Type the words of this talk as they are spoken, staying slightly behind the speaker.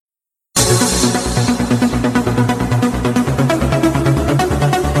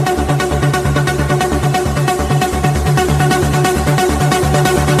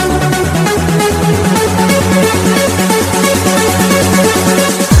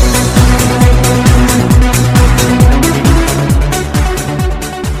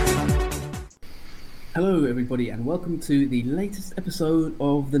welcome to the latest episode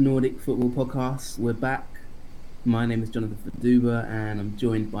of the Nordic Football Podcast. We're back. My name is Jonathan Faduba, and I'm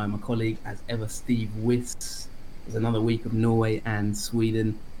joined by my colleague, as ever, Steve Wiss. There's another week of Norway and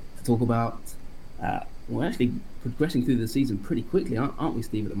Sweden to talk about. We're actually progressing through the season pretty quickly, aren't we,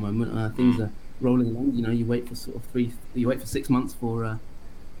 Steve? At the moment, things are rolling along. You know, you wait for 6 months for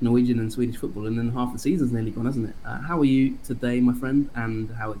Norwegian and Swedish football, and then half the season's nearly gone, hasn't it? How are you today, my friend?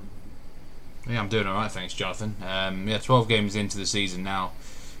 And how are you? Yeah, I'm doing all right, thanks, Jonathan. 12 games into the season now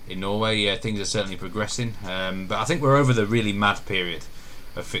in Norway. Yeah, things are certainly progressing. But I think we're over the really mad period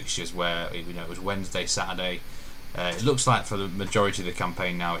of fixtures where it was Wednesday, Saturday. It looks like for the majority of the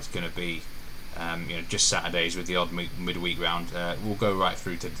campaign now it's going to be just Saturdays with the odd midweek round. We'll go right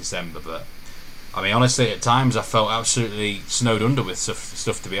through to December. But I mean, honestly, at times I felt absolutely snowed under with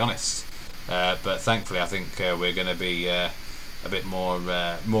stuff to be honest. But thankfully, I think we're going to be a bit more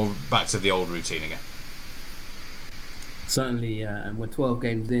back to the old routine again. Certainly, and we're 12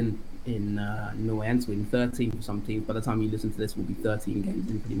 games in Norway and Sweden, 13 for some teams. By the time you listen to this, we'll be 13 games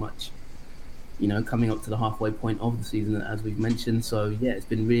in pretty much, coming up to the halfway point of the season, as we've mentioned. So, yeah, it's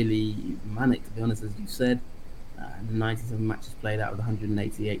been really manic, to be honest, as you said. 97 matches played out of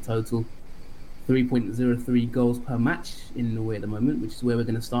 188 total. 3.03 goals per match in Norway at the moment, which is where we're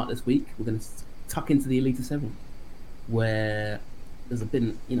going to start this week. We're going to tuck into the Elite 7. Where there's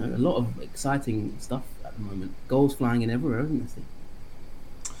been, a lot of exciting stuff at the moment. Goals flying in everywhere, isn't there, Steve?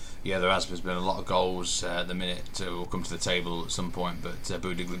 Yeah, there has. There's been a lot of goals at the minute. We'll come to the table at some point, but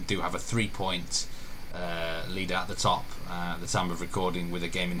Bodø do have a 3-point lead at the top at the time of recording with a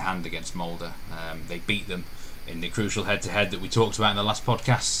game in hand against Molde. They beat them in the crucial head-to-head that we talked about in the last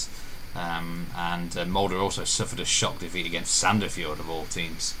podcast. And Molde also suffered a shock defeat against Sandefjord, of all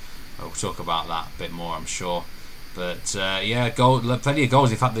teams. We'll talk about that a bit more, I'm sure. But plenty of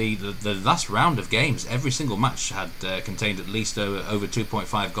goals. In fact, the last round of games, every single match had contained at least over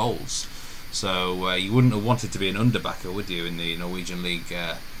 2.5 goals. So you wouldn't have wanted to be an underbacker, would you, in the Norwegian League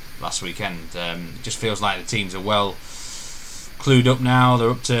last weekend? It just feels like the teams are well clued up now.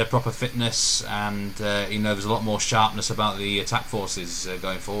 They're up to proper fitness, and there's a lot more sharpness about the attack forces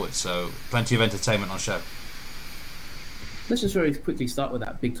going forward. So plenty of entertainment on show. Let's just very quickly start with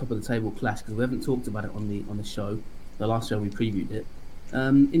that big top of the table clash, because we haven't talked about it on the show. The last show we previewed it.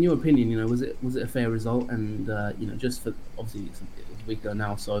 In your opinion, was it a fair result? And just for obviously it's a week ago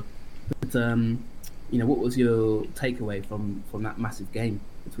now. So, but what was your takeaway from that massive game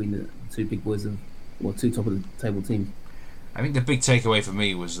between the two big boys two top of the table teams? I think the big takeaway for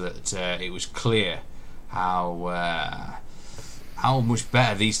me was that it was clear how much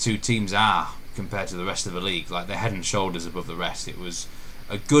better these two teams are compared to the rest of the league. Like, they're head and shoulders above the rest. It was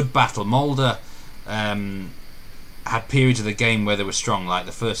a good battle. Molde had periods of the game where they were strong, like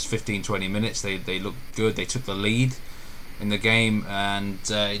the first 15-20 minutes they looked good. They took the lead in the game, and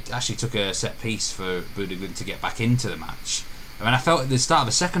it actually took a set piece for Bodø to get back into the match. I mean, I felt at the start of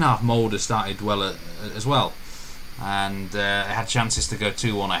the second half Molde started well as well, and had chances to go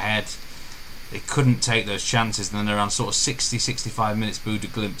 2-1 ahead. They couldn't take those chances, and then around sort of 60-65 minutes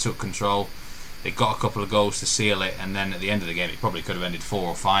Bodø took control. They got a couple of goals to seal it, and then at the end of the game it probably could have ended 4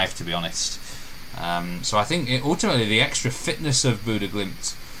 or 5, to be honest. So I think ultimately the extra fitness of Bodø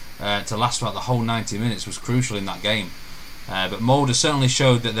to last throughout the whole 90 minutes was crucial in that game. But Molde certainly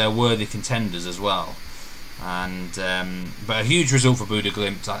showed that they're worthy contenders as well. But a huge result for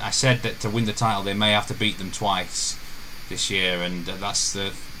Bodø. I said that to win the title they may have to beat them twice this year, and that's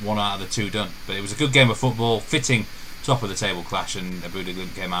the one out of the two done. But it was a good game of football, fitting top of the table clash, and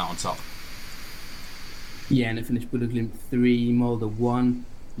Bodø came out on top. Yeah, and it finished Bodø 3, Molde 1.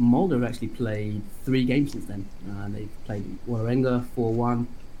 Molde have actually played 3 games since then. They've played Vålerenga 4-1,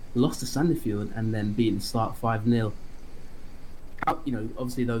 lost to Sandefjord, and then beaten Start 5-0.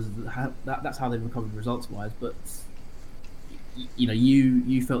 Obviously that's how they've recovered results-wise. But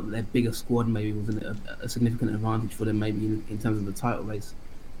you felt that their bigger squad maybe was a significant advantage for them, maybe in terms of the title race.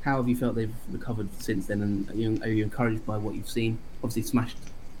 How have you felt they've recovered since then? And are you encouraged by what you've seen? Obviously, smashed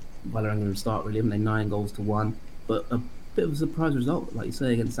Vålerenga and Start, really, haven't they? 9 goals to 1, but a bit of a surprise result, like you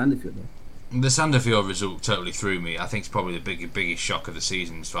say, against Sandefjord though. The Sandefjord result totally threw me. I think it's probably the biggest shock of the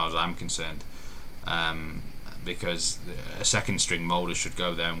season as far as I'm concerned, because a second string Molde should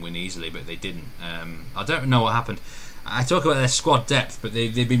go there and win easily, but they didn't. I don't know what happened. I talk about their squad depth, but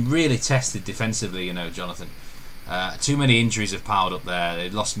they've been really tested defensively, Jonathan. Too many injuries have piled up there. They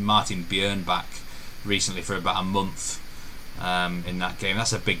lost Martin Bjørnbakk recently for about a month in that game.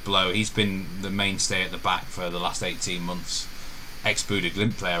 That's a big blow. He's been the mainstay at the back for the last 18 months. Ex-Bodø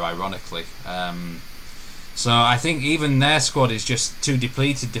Glimt player, ironically. So I think even their squad is just too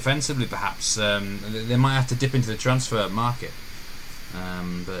depleted defensively. Perhaps they might have to dip into the transfer market.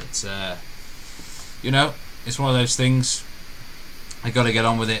 But it's one of those things. They've got to get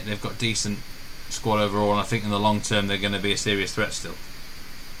on with it. They've got decent squad overall, and I think in the long term they're going to be a serious threat still.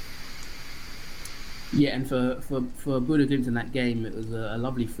 Yeah, and for Buda Glimt in that game, it was a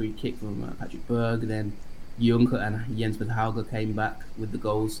lovely free kick from Patrick Berg. Then Juncker and Jens Peter Hauge came back with the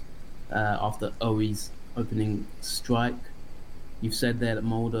goals after Owi's opening strike. You've said there that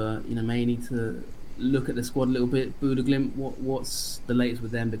Mulder, may need to look at the squad a little bit. Buda Glimt, what's the latest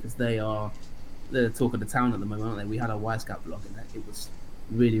with them? Because they're the talk of the town at the moment, aren't they? We had our Y-Scout blog and it was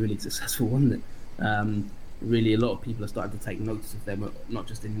really, really successful, wasn't it? Really, a lot of people are starting to take notice of them, not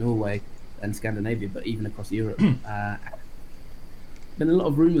just in Norway and Scandinavia, but even across Europe. Been a lot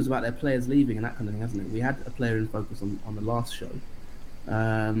of rumours about their players leaving and that kind of thing, hasn't it? We had a player in focus on the last show.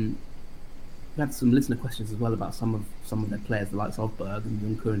 We had some listener questions as well about some of their players, the likes of Berg and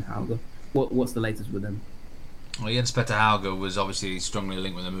Juncker and Hauge. What's the latest with them? Well, Jens Peter Hauge was obviously strongly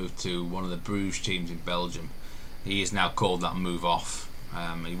linked with a move to one of the Bruges teams in Belgium. He has now called that move off.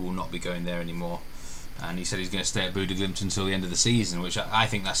 He will not be going there anymore, and he said he's going to stay at Buda Glimt until the end of the season, which I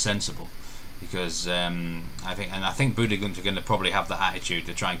think that's sensible, because I think Buda Glimt are going to probably have that attitude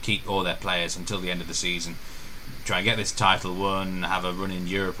to try and keep all their players until the end of the season, try and get this title won, have a run in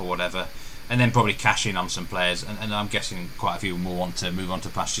Europe or whatever, and then probably cash in on some players, and I'm guessing quite a few will want to move on to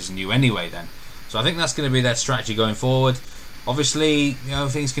pastures new anyway then. So I think that's going to be their strategy going forward. Obviously,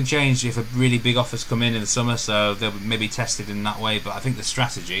 things can change if a really big offers come in the summer, so they'll maybe tested in that way. But I think the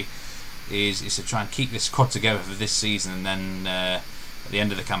strategy is to try and keep this squad together for this season, and then at the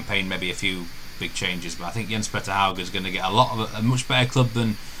end of the campaign, maybe a few big changes. But I think Jens Peter Hauge is going to get a much better club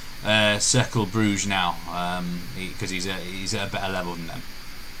than Cercle Bruges now, because he's at a better level than them.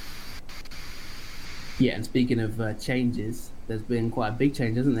 Yeah, and speaking of changes, there's been quite a big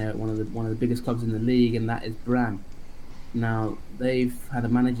change, hasn't there, at one of the biggest clubs in the league, and that is Brann. Now, they've had a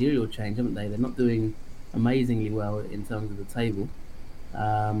managerial change, haven't they? They're not doing amazingly well in terms of the table.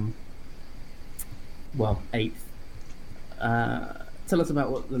 8th. Tell us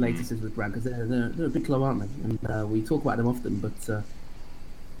about what the latest is with Brann, because they're a big club, aren't they? And we talk about them often, but they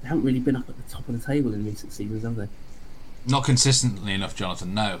haven't really been up at the top of the table in recent seasons, have they? Not consistently enough,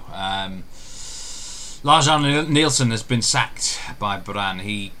 Jonathan, no. Lars-Arne Nielsen has been sacked by Brann.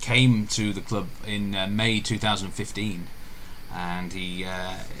 He came to the club in May 2015, and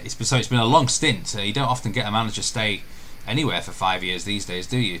it's been a long stint. You don't often get a manager stay anywhere for 5 years these days,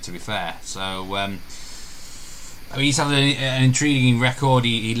 do you? To be fair, so he's had an intriguing record.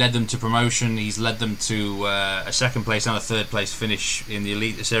 He led them to promotion. He's led them to a second place and a third place finish in the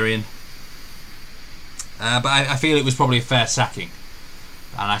Eliteserien. But I feel it was probably a fair sacking.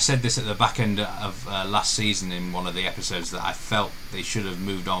 And I said this at the back end of last season in one of the episodes, that I felt they should have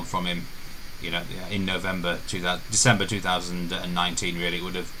moved on from him, in December 2019. Really, it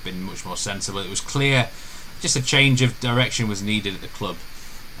would have been much more sensible. It was clear, just a change of direction was needed at the club.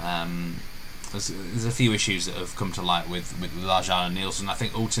 There's a few issues that have come to light with Lars-Arne Nielsen. I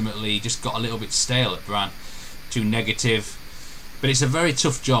think ultimately he just got a little bit stale at Brann, too negative. But it's a very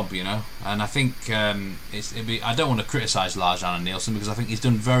tough job, and I think I don't want to criticise Lars-Arne Nielsen, because I think he's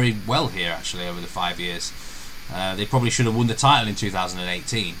done very well here actually over the 5 years. They probably should have won the title in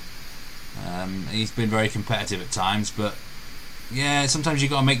 2018. He's been very competitive at times, but yeah, sometimes you've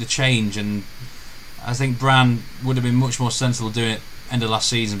got to make the change, and I think Brann would have been much more sensible doing it end of last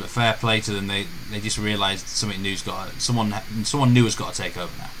season. But fair play to them, they just realised someone new has got to take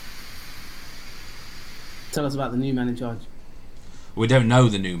over now. Tell us about the new man in charge. We don't know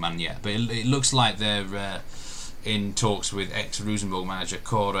the new man yet, but it looks like they're in talks with ex-Rosenborg manager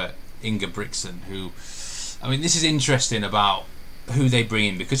Kåre Ingebrigtsen, who, this is interesting about who they bring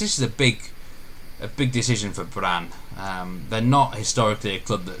in, because this is a big decision for Brann. They're not historically a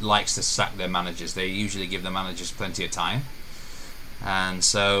club that likes to sack their managers. They usually give their managers plenty of time, and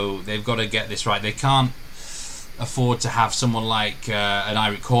so they've got to get this right. They can't afford to have someone like an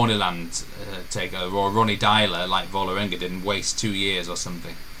Eirik Horneland take over, or Ronny Deila like Vålerenga did, and waste 2 years or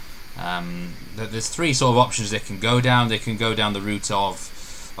something. There's three sort of options they can go down. They can go down the route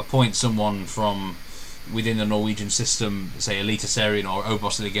of appoint someone from within the Norwegian system, say Eliteserien or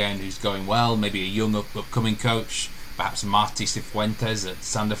Obos-ligaen, who's going well, maybe a young upcoming coach, perhaps Marti Cifuentes at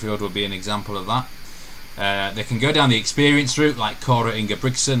Sandefjord would be an example of that. They can go down the experience route like Kåre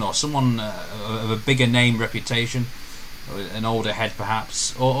Ingebrigtsen, or someone of a bigger name reputation, or an older head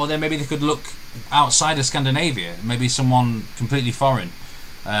perhaps, or then maybe they could look outside of Scandinavia, maybe someone completely foreign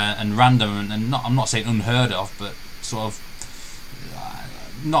and random, and I'm not saying unheard of, but sort of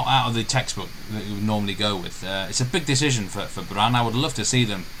not out of the textbook that you would normally go with. It's a big decision for Brann. I would love to see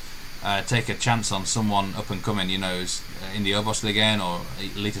them take a chance on someone up and coming, who's in the Obos League again or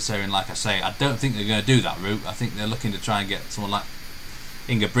Eliteserien, like I say. I don't think they're going to do that route. I think they're looking to try and get someone like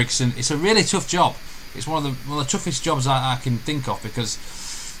Inge Brigtsen. It's a really tough job. It's one of the toughest jobs I can think of, because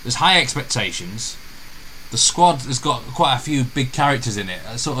there's high expectations. The squad has got quite a few big characters in it.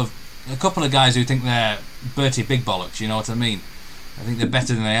 Sort of a couple of guys who think they're Bertie Big Bollocks, you know what I mean? I think they're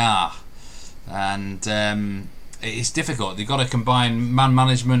better than they are. And it's difficult. They've got to combine man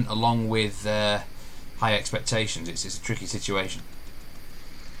management along with high expectations. It's a tricky situation.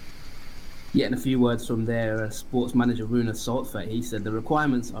 Yeah, and a few words from their sports manager Rune Saltfe. He said the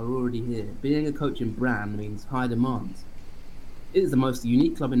requirements are already here. Being a coach in Brann means high demands. It is the most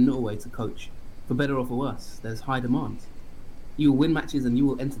unique club in Norway to coach. For better or for worse, there's high demands. You will win matches and you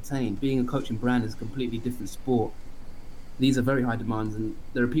will entertain. Being a coach in Brann is a completely different sport. These are very high demands, and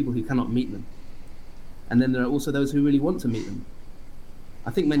there are people who cannot meet them. And then there are also those who really want to meet them.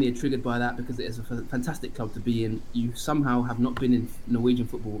 I think many are triggered by that because it is a fantastic club to be in. You somehow have not been in Norwegian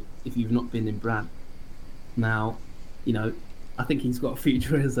football if you've not been in Brann. Now, I think he's got a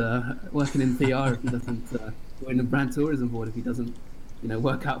future as working in PR if he doesn't join the Brann Tourism Board, if he doesn't,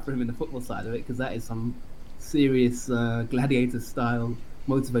 work out for him in the football side of it, because that is some serious gladiator-style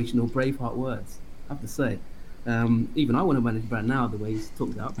motivational Braveheart words, I have to say. Even I want to manage Brann now, the way he's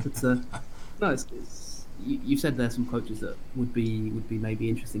talked about. But no, it's you said there's some coaches that would be maybe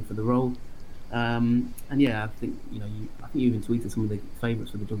interesting for the role, and yeah, I think I think you even tweeted some of the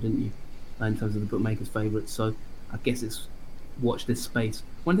favourites for the job, didn't you? In terms of the bookmakers' favourites. So I guess it's watch this space.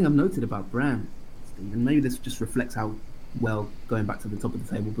 One thing I've noted about Brann, and maybe this just reflects how well, going back to the top of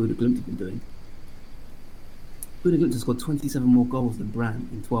the table, Bodø Glimt have been doing. Bodø Glimt has scored 27 more goals than Brann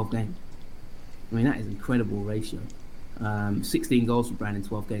in 12 games. I mean, that is an incredible ratio. 16 goals for Brann in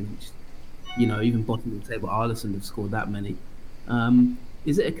 12 games, which, even bottom of the table, Arlesund have scored that many.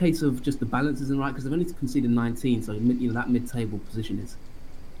 Is it a case of just the balance isn't right? Because they've only conceded 19, so that mid-table position is,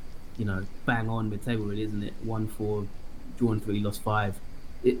 bang on mid-table, really, isn't it? 1-4, drawn 3, lost 5.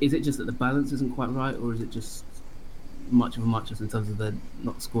 Is it just that the balance isn't quite right, or is it just much of a muchness in terms of they're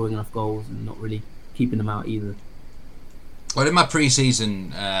not scoring enough goals and not really keeping them out either? Well, in my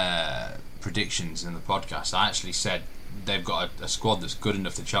pre-season predictions in the podcast, I actually said they've got a squad that's good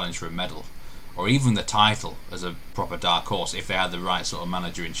enough to challenge for a medal, or even the title as a proper dark horse if they had the right sort of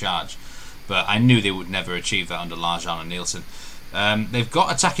manager in charge. But I knew they would never achieve that under Lars-Arne Nielsen. They've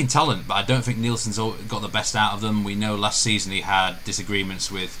got attacking talent, but I don't think Nielsen's got the best out of them. We know last season he had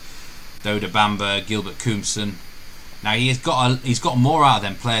disagreements with Doda Bamba, Gilbert Koomson. Now he's got more out of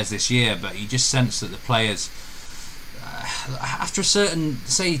them players this year, but you just sense that the players, after a certain,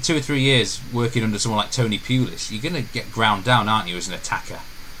 say 2 or 3 years working under someone like Tony Pulis, you're going to get ground down, aren't you, as an attacker,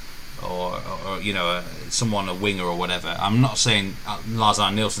 or someone, a winger or whatever. I'm not saying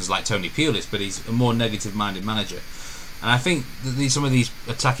Lars-Arne Nielsen's like Tony Pulis, but he's a more negative-minded manager. And I think that some of these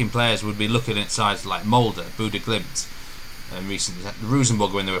attacking players would be looking at sides like Molde, Bodø Glimt, and recently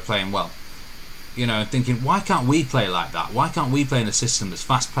Rosenborg when they were playing well, and thinking, why can't we play like that? Why can't we play in a system that's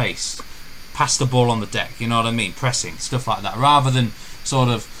fast-paced, pass the ball on the deck, you know what I mean, pressing, stuff like that, rather than sort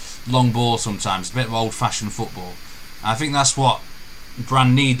of long ball sometimes, a bit of old-fashioned football. And I think that's what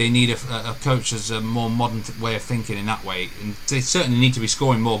Brann need. They need a coach as a more modern way of thinking in that way, and they certainly need to be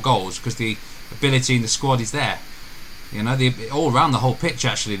scoring more goals because the ability in the squad is there. All around the whole pitch,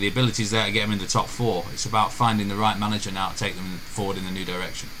 actually, the ability is there to get them in the top 4. It's about finding the right manager now to take them forward in the new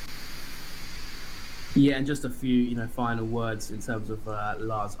direction. Yeah, and just a few, final words in terms of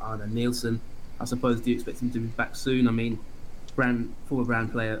Lars-Arne Nielsen. I suppose, do you expect him to be back soon? I mean, former Brann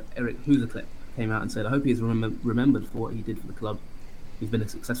player Erik Huseklepp came out and said, I hope he is remembered for what he did for the club. He's been a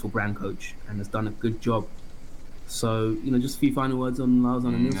successful Brann coach and has done a good job. So, just a few final words on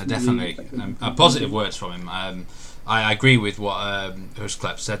Lars-Arne Nielsen. Definitely. Positive words from him. I agree with what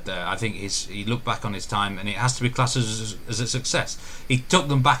Huseklepp said there. I think he looked back on his time, and it has to be classed as a success. He took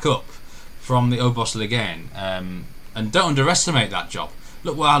them back up from the Obos League, and don't underestimate that job.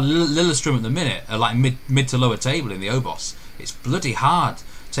 Look, Lillestrøm at the minute are like mid to lower table in the Obos. It's bloody hard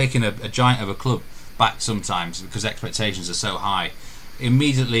taking a giant of a club back sometimes because expectations are so high.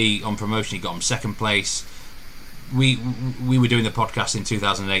 Immediately on promotion, he got them second place. We were doing the podcast in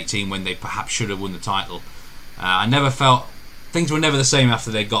 2018 when they perhaps should have won the title. I never felt things were never the same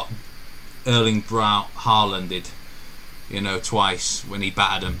after they got Erling Braut Haalanded, twice when he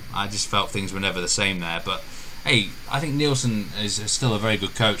battered them. I just felt things were never the same there. But hey, I think Nielsen is still a very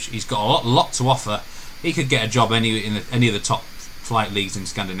good coach. He's got a lot to offer. He could get a job in any of the top flight leagues in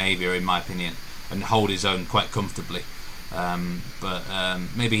Scandinavia, in my opinion, and hold his own quite comfortably. But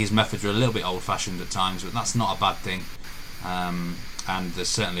maybe his methods are a little bit old-fashioned at times, but that's not a bad thing. And there's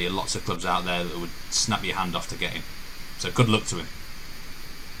certainly lots of clubs out there that would snap your hand off to get him. So good luck to him.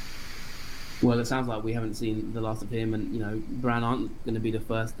 Well, it sounds like we haven't seen the last of him, and Brann aren't going to be the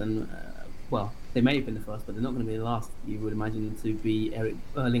first, and well, they may have been the first, but they're not going to be the last. You would imagine to be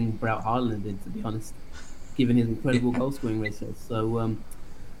Erling Braut Haaland, to be honest, given his incredible goal scoring ratio. So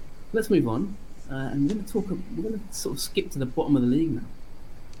let's move on, and we're going to sort of skip to the bottom of the league now,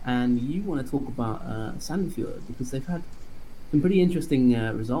 and you want to talk about Sandefjord, because they've had some pretty interesting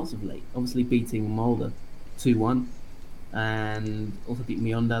results of late. Obviously beating Molde 2-1. And also beat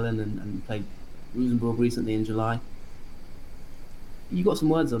Mjøndalen and played Rosenborg recently in July. You got some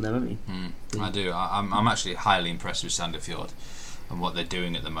words on them, haven't you? I do. I'm actually highly impressed with Sandefjord and what they're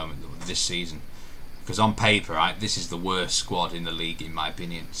doing at the moment this season. Because on paper, this is the worst squad in the league, in my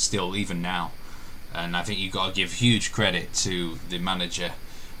opinion, still, even now. And I think you've got to give huge credit to the manager,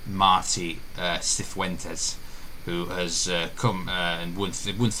 Marti Cifuentes, who has come and won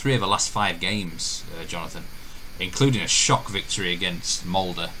 3 of the last 5 games, Jonathan, including a shock victory against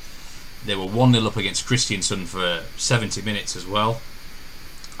Molde. They were 1-0 up against Kristiansund for 70 minutes as well.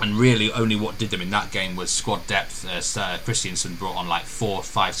 And really only what did them in that game was squad depth. Kristiansund brought on like 4 or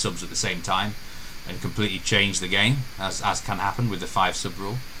 5 subs at the same time and completely changed the game, as can happen with the 5 sub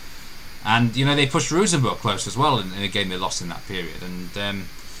rule. And they pushed Rosenborg close as well in a game they lost in that period. And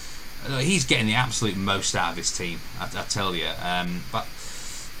he's getting the absolute most out of his team, I tell you. But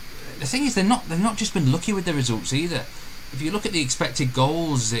the thing is, they've not just been lucky with their results either. If you look at the expected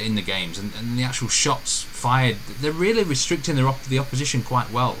goals in the games and the actual shots fired, they're really restricting the opposition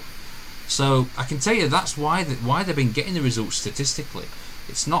quite well. So I can tell you that's why they've been getting the results statistically.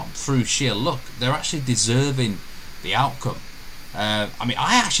 It's not through sheer luck. They're actually deserving the outcome. I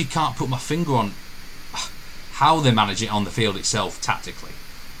actually can't put my finger on how they manage it on the field itself tactically.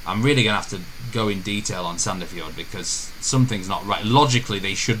 I'm really going to have to go in detail on Sandefjord because something's not right. Logically,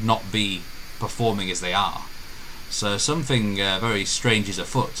 they should not be performing as they are. So something very strange is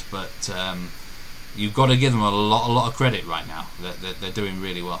afoot, but you've got to give them a lot of credit right now. They're doing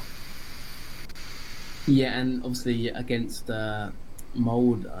really well. Yeah, and obviously against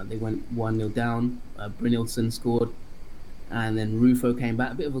Molde, they went 1-0 down. Brynildsen scored, and then Rufo came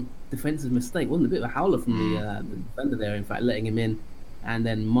back. A bit of a defensive mistake, wasn't it? A bit of a howler from the defender there, in fact, letting him in. And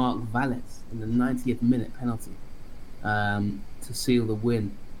then Mark Valles in the 90th minute penalty to seal the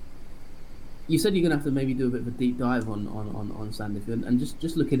win. You said you're going to have to maybe do a bit of a deep dive on Sandefjord, and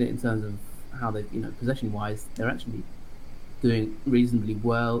just look at it in terms of how they, possession-wise, they're actually doing reasonably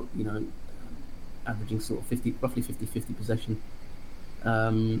well. Averaging sort of roughly 50-50 possession.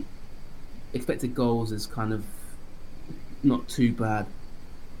 Expected goals is kind of not too bad.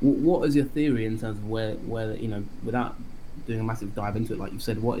 What is your theory in terms of where without doing a massive dive into it, like you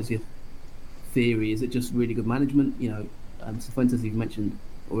said, what is your theory? Is it just really good management? Cifuentes you've mentioned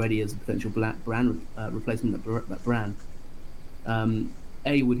already as a potential Brann replacement at Brann.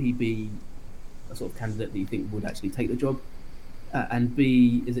 Would he be a sort of candidate that you think would actually take the job? And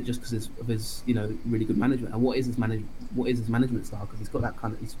B, is it just because of his really good management? And what is his management style? Because he's got that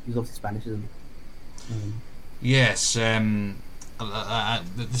kind of he's obviously Spanish, isn't he? Yes. The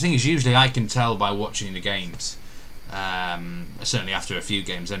thing is, usually I can tell by watching the games. Certainly after a few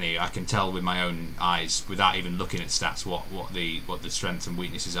games anyway, I can tell with my own eyes without even looking at stats what the strengths and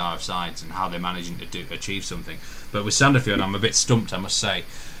weaknesses are of sides and how they're managing to achieve something. But with Sandefjord, I'm a bit stumped, I must say.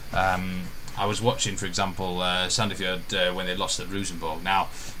 I was watching, for example, Sandefjord when they lost at Rosenborg. Now,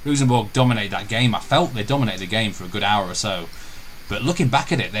 Rosenborg dominated that game. I felt they dominated the game for a good hour or so. But looking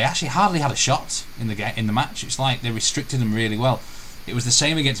back at it, they actually hardly had a shot in the match. It's like they restricted them really well. It was the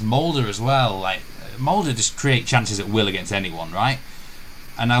same against Molde as well. Like Molde just create chances at will against anyone, right?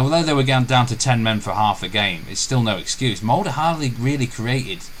 And although they were down to 10 men for half the game, it's still no excuse. Molde hardly really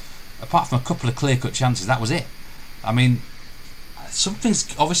created, apart from a couple of clear-cut chances. That was it. I mean,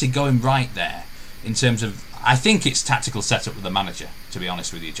 something's obviously going right there in terms of, I think it's tactical setup with the manager, to be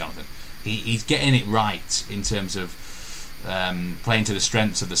honest with you, Jonathan. He's getting it right in terms of playing to the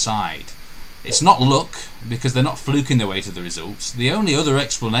strengths of the side. It's not luck, because they're not fluking their way to the results. The only other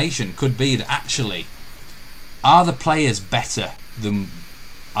explanation could be that actually, are the players better than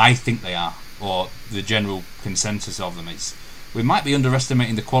I think they are, or the general consensus of them is? We might be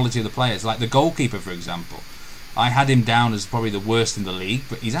underestimating the quality of the players, like the goalkeeper, for example. I had him down as probably the worst in the league,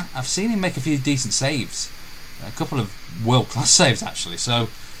 but I've seen him make a few decent saves, a couple of world-class saves actually. So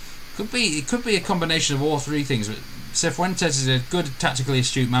it could be a combination of all three things. But Cifuentes is a good tactically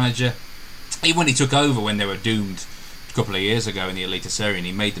astute manager. Even when he took over when they were doomed a couple of years ago in the Eliteserien,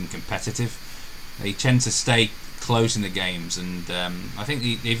 he made them competitive. They tend to stay close in the games, and I think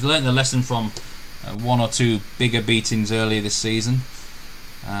they've learned the lesson from one or two bigger beatings earlier this season,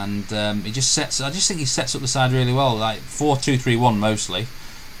 and I just think he sets up the side really well, like 4-2-3-1 mostly,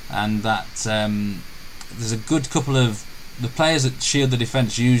 and that there's a good couple of the players that shield the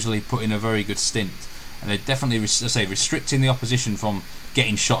defence usually put in a very good stint, and they're definitely restricting the opposition from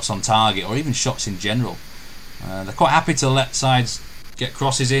getting shots on target or even shots in general. They're quite happy to let sides get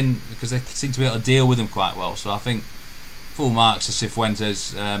crosses in because they seem to be able to deal with them quite well. So I think full marks to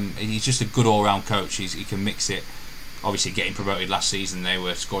Cifuentes. He's just a good all-round coach. He can mix it. Obviously, getting promoted last season, they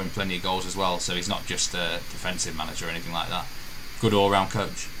were scoring plenty of goals as well. So he's not just a defensive manager or anything like that. Good all-round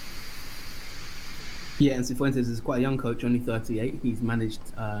coach. Yeah, and Cifuentes is quite a young coach, only 38. He's managed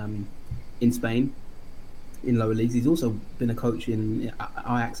in Spain, in lower leagues. He's also been a coach in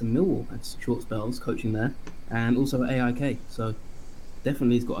Ajax and Millwall, had short spells coaching there, and also at AIK. So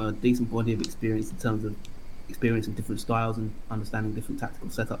definitely he's got a decent body of experience in terms of experience in different styles and understanding different tactical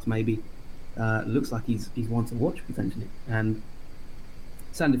setups maybe. Looks like he's one to watch potentially. And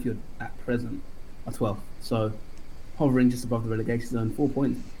Sandefjord at present are 12th, so hovering just above the relegation zone, 4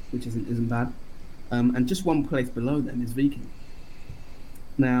 points, which isn't bad. And just one place below them is Viking.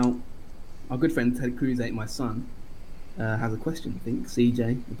 Now, our good friend Ted Cruz, my son, has a question, I think,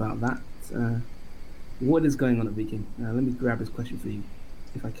 CJ, about that. What is going on at Viking? Let me grab his question for you,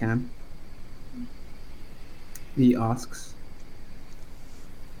 if I can. He asks,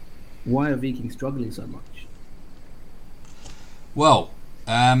 why are Viking struggling so much? Well,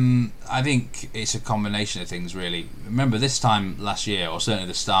 I think it's a combination of things, really. Remember, this time last year, or certainly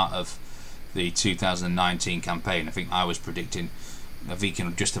the start of the 2019 campaign, I think I was predicting Viking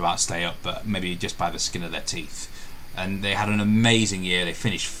would just about stay up, but maybe just by the skin of their teeth. And they had an amazing year. They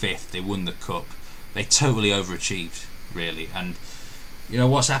finished 5th. They won the cup. They totally overachieved, really. And you know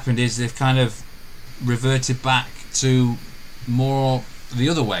what's happened is they've kind of reverted back to more the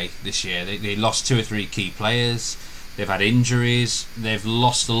other way this year. They lost 2 or 3 key players. They've had injuries. They've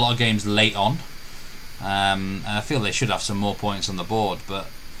lost a lot of games late on, and I feel they should have some more points on the board. But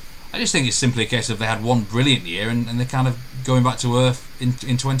I just think it's simply a case of they had one brilliant year and they're kind of going back to earth in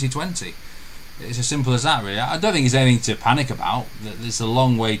 2020. It's as simple as that, really. I don't think there's anything to panic about. There's a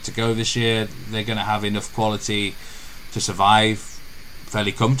long way to go this year. They're going to have enough quality to survive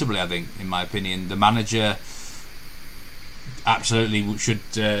fairly comfortably, I think, in my opinion. The manager absolutely should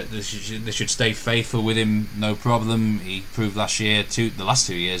they should stay faithful with him, no problem. He proved the last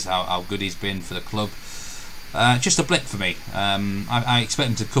 2 years how good he's been for the club. Just a blip for me. I expect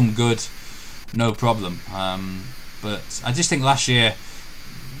him to come good, no problem. But I just think last year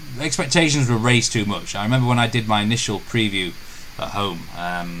expectations were raised too much. I remember when I did my initial preview at home,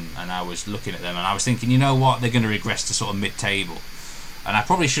 and I was looking at them and I was thinking, you know what, they're going to regress to sort of mid-table. And I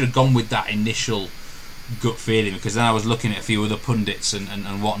probably should have gone with that initial gut feeling, because then I was looking at a few other pundits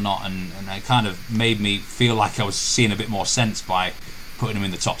and whatnot, and it kind of made me feel like I was seeing a bit more sense by putting them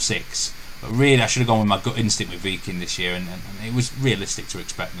in the top 6. But really, I should have gone with my gut instinct with Viking this year, and it was realistic to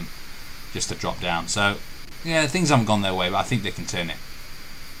expect them just to drop down. So, yeah, things haven't gone their way, but I think they can turn it.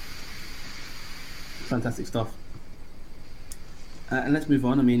 Fantastic stuff. And let's move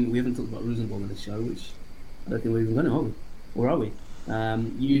on. I mean, we haven't talked about Rosenborg on this show, which I don't think we're even going to, are we? Or are we?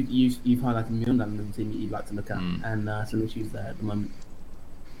 You've highlighted Mjøndalen as a team that you'd like to look at, and some issues there at the moment.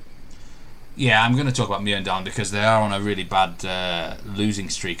 Yeah, I'm going to talk about Mjøndalen because they are on a really bad losing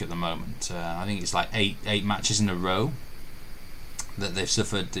streak at the moment. I think it's like eight matches in a row that they've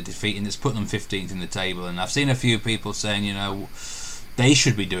suffered the defeat, and it's put them 15th in the table. And I've seen a few people saying, you know, they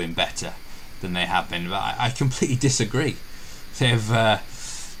should be doing better than they have been, but I completely disagree. They've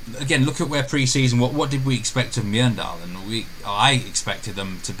again, look at where pre-season. What did we expect of Mjøndalen? I expected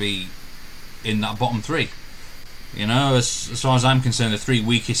them to be in that bottom 3. You know, as far as I'm concerned, the 3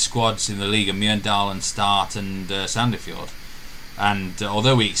 weakest squads in the league are Mjøndalen, Start, and Sandefjord. And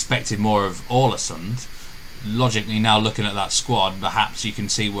although we expected more of Ålesund, logically now looking at that squad, perhaps you can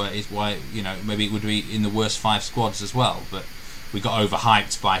see why you know, maybe it would be in the worst 5 squads as well. But we got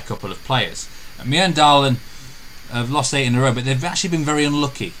overhyped by a couple of players. Mjøndalen have lost 8 in a row, but they've actually been very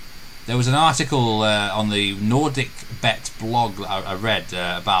unlucky. There was an article on the Nordic Bet blog that I read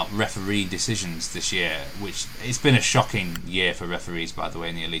about referee decisions this year, which it's been a shocking year for referees, by the way,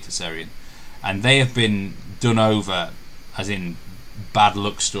 in the Eliteserien. And they have been done over, as in bad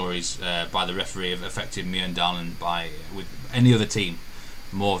luck stories by the referee, have affected Mjøndalen with any other team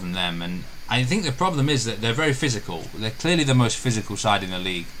more than them. And I think the problem is that they're very physical. They're clearly the most physical side in the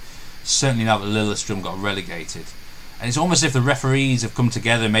league, certainly now that Lillestrøm got relegated. And it's almost as if the referees have come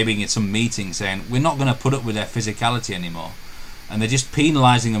together, maybe in some meeting, saying we're not going to put up with their physicality anymore, and they're just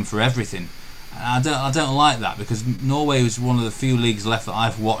penalising them for everything. I don't like that, because Norway was one of the few leagues left that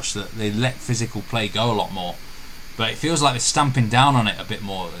I've watched that they let physical play go a lot more. But it feels like they're stamping down on it a bit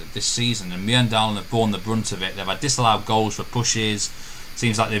more this season, and Mjøndalen have borne the brunt of it. They've had disallowed goals for pushes.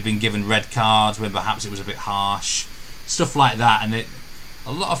 Seems like they've been given red cards when perhaps it was a bit harsh, stuff like that. And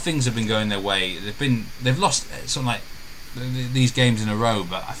a lot of things have been going their way. They've lost something like these games in a row,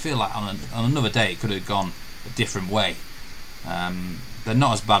 but I feel like on another day it could have gone a different way. They're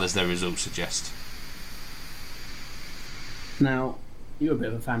not as bad as their results suggest. Now, you're a bit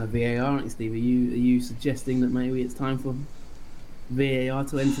of a fan of VAR, aren't you, Steve? Are you suggesting that maybe it's time for VAR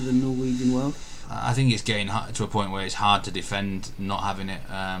to enter the Norwegian world? I think it's getting to a point where it's hard to defend not having it.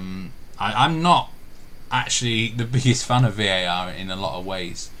 I'm not actually the biggest fan of VAR in a lot of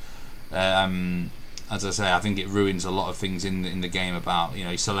ways. As I say, I think it ruins a lot of things in the game about, you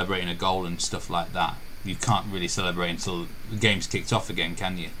know, celebrating a goal and stuff like that. You can't really celebrate until the game's kicked off again,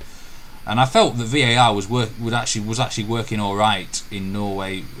 can you? And I felt that VAR was actually working all right in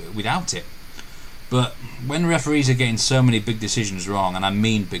Norway without it. But when referees are getting so many big decisions wrong, and I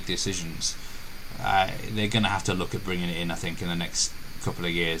mean big decisions, they're going to have to look at bringing it in, I think, in the next couple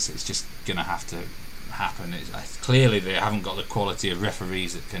of years. It's just going to have to happen. Clearly, they haven't got the quality of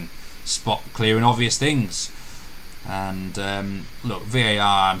referees that can spot clear and obvious things. And look,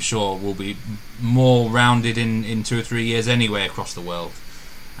 VAR, I'm sure, will be more rounded in 2 or 3 years anyway across the world.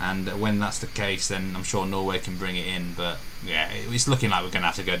 And when that's the case, then I'm sure Norway can bring it in. But yeah, it's looking like we're going to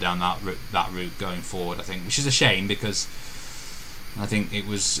have to go down that route going forward, I think, which is a shame, because I think it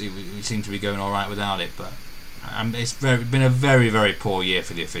seemed to be going all right without it. But it's been a very, very poor year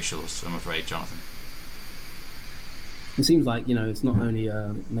for the officials, I'm afraid, Jonathan. It seems like, you know, it's not only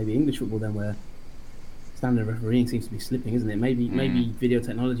maybe English football then where standard refereeing seems to be slipping, isn't it? Maybe video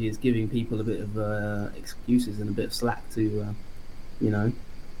technology is giving people a bit of excuses and a bit of slack to, you know,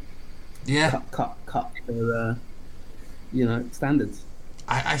 cut their, you know, standards.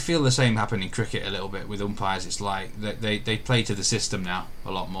 I feel the same happen in cricket a little bit with umpires. It's like they play to the system now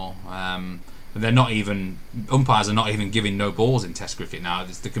a lot more. Umpires are not even giving no balls in Test cricket now.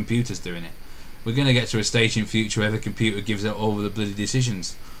 It's the computers doing it. We're going to get to a stage in future where the computer gives out all the bloody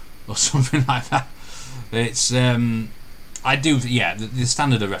decisions or something like that. It's the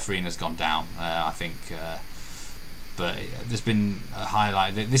standard of refereing has gone down, I think, but there's been a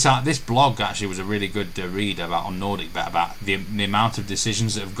highlight. This blog actually was a really good read on Nordic Bet about the amount of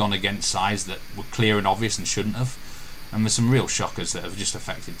decisions that have gone against sides that were clear and obvious and shouldn't have, and there's some real shockers that have just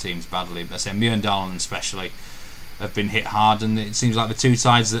affected teams badly. But I say Mjøndalen especially have been hit hard, and it seems like the two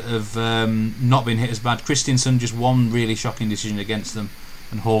sides that have not been hit as bad, Kristiansund just one really shocking decision against them,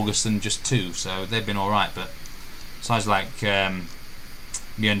 and Haugesund just 2, so they've been alright. But sides like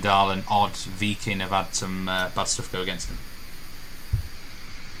Mjøndalen, Odd, Viking have had some bad stuff go against them.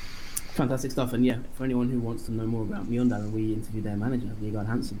 Fantastic stuff. And yeah, for anyone who wants to know more about Mjøndalen, we interviewed their manager, Vegard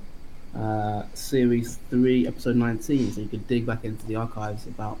Hansen, Series 3, Episode 19, so you could dig back into the archives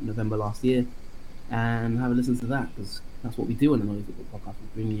about November last year and have a listen to that, because that's what we do on the Nordic Football Podcast.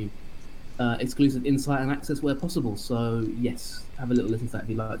 We bring you exclusive insight and access where possible. So yes, have a little listen to that if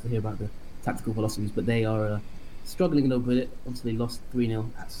you'd like to hear about the tactical philosophies. But they are struggling a little bit. Obviously lost 3-0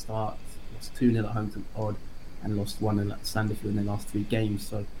 at start, lost 2-0 at home to Odd, and lost 1-0 at Sandefjord in their last 3 games.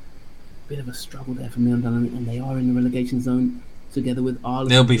 So a bit of a struggle there for Mjøndalen, and they are in the relegation zone together with Arlesund.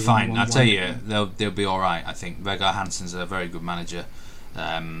 They'll be fine. I'll tell you, they'll be all right. I think Vegard Hansen's a very good manager.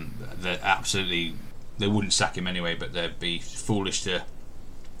 They wouldn't sack him anyway, but they'd be foolish to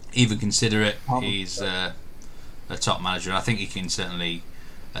even consider it. He's a top manager, and I think he can certainly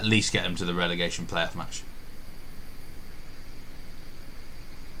at least get them to the relegation playoff match.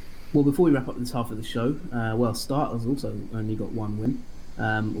 Well, before we wrap up this half of the show, Start has also only got 1 win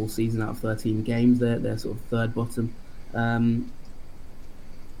all season out of 13 games. They're sort of third bottom.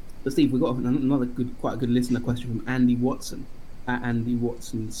 But Steve, we've got another quite a good listener question from Andy Watson at Andy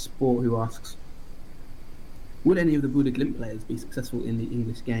Watson Sport, who asks, would any of the Bodø Glimt players be successful in the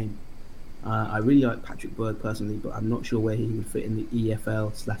English game? I really like Patrick Berg personally, but I'm not sure where he would fit in the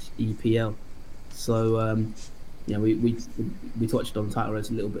EFL/EPL. So, we touched on the title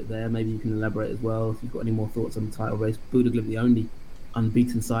race a little bit there. Maybe you can elaborate as well if you've got any more thoughts on the title race. Bodø Glimt, the only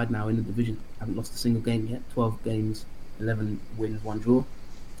unbeaten side now in the division, haven't lost a single game yet. 12 games, 11 wins, 1 draw.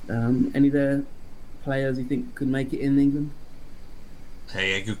 Any of their players you think could make it in England?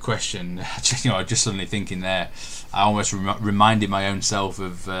 Hey, good question. Just suddenly thinking there, I almost reminded my own self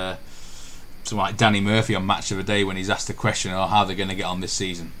of someone like Danny Murphy on Match of the Day when he's asked the question, how they're going to get on this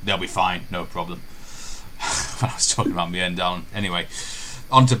season. They'll be fine, no problem. When I was talking about Mjøndalen. Anyway,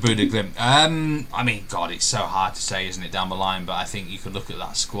 on to Bodø Glimt. I mean, God, it's so hard to say, isn't it, down the line, but I think you could look at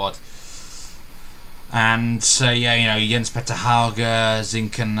that squad. And Jens Petter Hauge,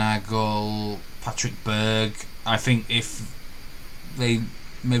 Zinkernagel, Patrick Berg. I think if they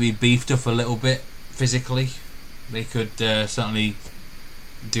maybe beefed up a little bit physically, they could certainly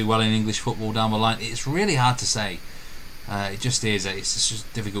do well in English football down the line. It's really hard to say. It just is. It's just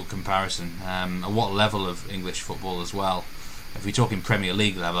a difficult comparison. At what level of English football as well? If we're talking Premier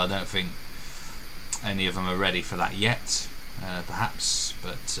League level, I don't think any of them are ready for that yet. Perhaps,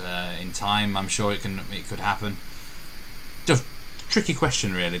 but in time, I'm sure it could happen. Just tricky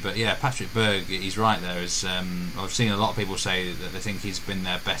question, really. But yeah, Patrick Berg, he's right there. I've seen a lot of people say that they think he's been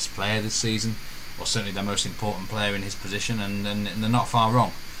their best player this season, or certainly their most important player in his position, and they're not far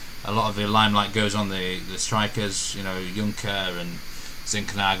wrong. A lot of the limelight goes on the strikers, Juncker and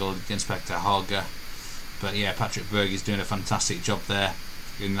Zinkernagel, Jens Petter Hauge. But yeah, Patrick Berg is doing a fantastic job there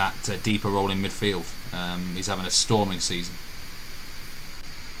in that deeper role in midfield. He's having a storming season.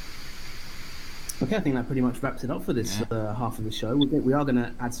 Okay, I think that pretty much wraps it up for this half of the show. We are going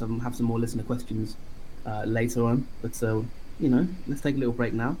to have some more listener questions later on, but let's take a little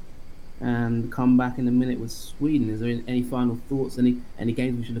break now and come back in a minute with Sweden. Is there any final thoughts? Any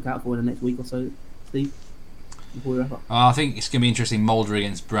games we should look out for in the next week or so, Steve? Before we wrap up? I think it's going to be interesting. Mulder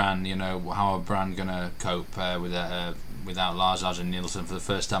against Brann. How are Brann going to cope without Lars Arjen Nielsen for the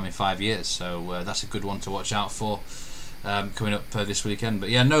first time in 5 years? So that's a good one to watch out for. Coming up this weekend. But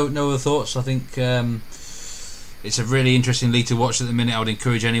yeah, no other thoughts. I think it's a really interesting league to watch at the minute. I would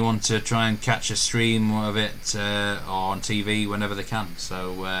encourage anyone to try and catch a stream of it or on TV whenever they can.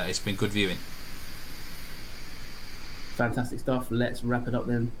 So it's been good viewing. Fantastic stuff. Let's wrap it up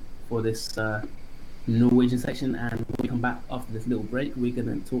then for this Norwegian section, and when we come back after this little break, we're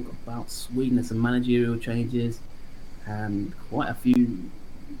going to talk about Sweden and some managerial changes and quite a few.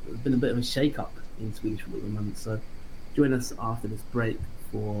 There's been a bit of a shake-up in Swedish football at the moment, so join us after this break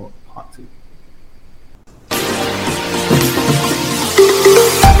for part 2.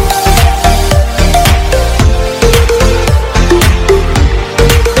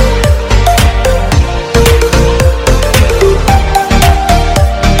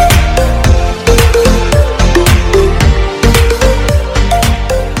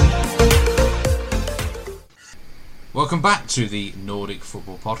 Welcome back to the Nordic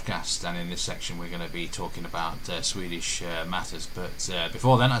Football Podcast, and in this section we're going to be talking about Swedish matters, but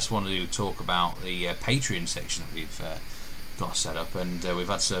before then I just wanted to talk about the Patreon section that we've got set up, and we've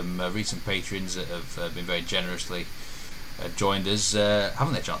had some recent patrons that have been very generously joined us,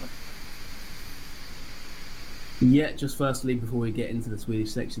 haven't they, Jonathan? Yeah, just firstly, before we get into the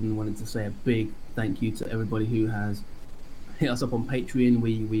Swedish section, we wanted to say a big thank you to everybody who has hit us up on Patreon.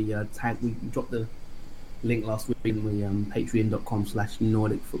 We dropped the link last week in the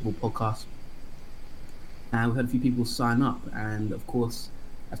patreon.com/Nordic Football Podcast, and we've had a few people sign up, and of course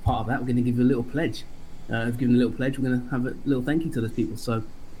as part of that we're going to give you a little pledge. We're going to have a little thank you to those people. So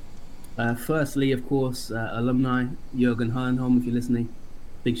firstly, of course, alumni Jürgen Hernholm, if you're listening,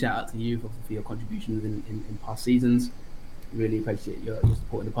 big shout out to you for your contributions in past seasons. Really appreciate your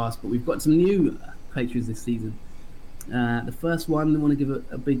support in the past, but we've got some new patrons this season. The first one I want to give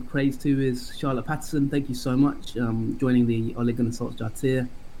a big praise to is Charlotte Patterson. Thank you so much joining the Ole Gunnar Solskjaer tier.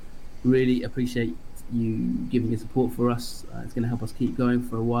 Really appreciate you giving your support for us. It's going to help us keep going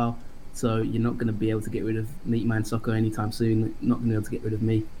for a while. So you're not going to be able to get rid of Meat Man Soccer anytime soon. Not going to be able to get rid of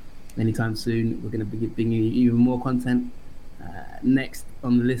me anytime soon. We're going to be bringing you even more content. Next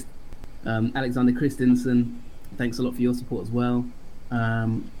on the list, Alexander Christensen. Thanks a lot for your support as well.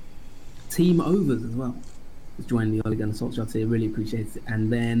 Team Overs as well. Join the Ole Gunnar Solskjaer tier, really appreciate it.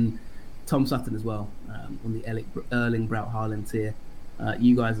 And then Tom Sutton as well on the Erling Braut Haaland tier.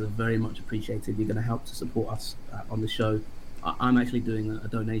 You guys are very much appreciated. You're going to help to support us on the show. I'm actually doing a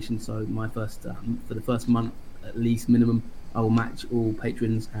donation, so my first for the first month at least minimum, I will match all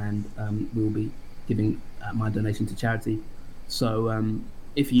patrons, and we will be giving my donation to charity. So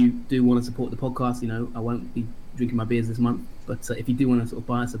if you do want to support the podcast, I won't be drinking my beers this month, but if you do want to sort of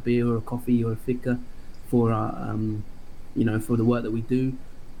buy us a beer or a coffee or a fika for our, for the work that we do,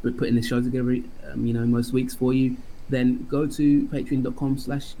 we're putting this show together, most weeks for you, then go to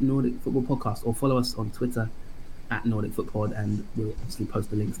patreon.com/Nordic Football Podcast, or follow us on Twitter @Nordic Footpod, and we'll obviously post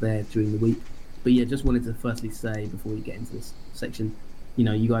the links there during the week. But yeah, just wanted to firstly say before we get into this section,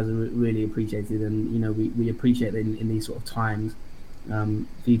 you guys are really appreciated, and we appreciate that in these sort of times, for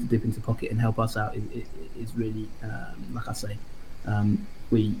you to dip into pocket and help us out is really, like I say,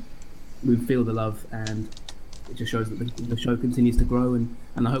 we feel the love, and it just shows that the show continues to grow, and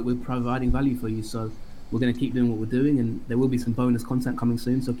I hope we're providing value for you. So we're going to keep doing what we're doing, and there will be some bonus content coming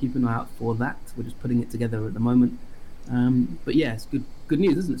soon, so keep an eye out for that. We're just putting it together at the moment. But yeah, it's good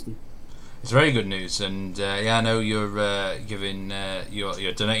news, isn't it, Steve? It's very good news, and I know you're giving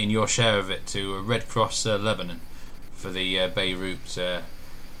you're donating your share of it to Red Cross Lebanon for the Beirut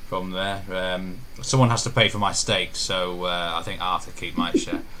from there. Someone has to pay for my steak, so I think I'll have to keep my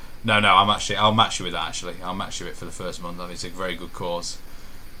share. No, I'll match you with that. Actually, I'll match you it for the first month. I think it's a very good cause,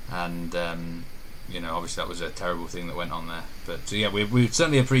 and obviously that was a terrible thing that went on there. But we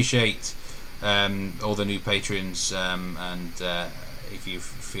certainly appreciate all the new patrons, and if you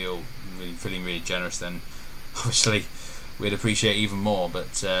feeling really generous, then obviously we'd appreciate even more. But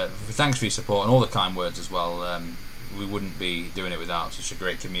thanks for your support and all the kind words as well. We wouldn't be doing it without such a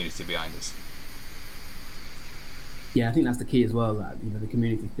great community behind us. Yeah, I think that's the key as well. That the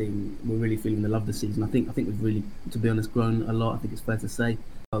community thing, we're really feeling the love this season. I think we've really, to be honest, grown a lot. I think it's fair to say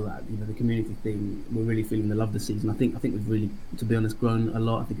that the community thing, we're really feeling the love this season. I think we've really, to be honest, grown a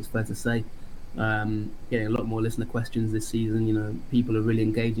lot. I think it's fair to say. Getting a lot more listener questions this season. People are really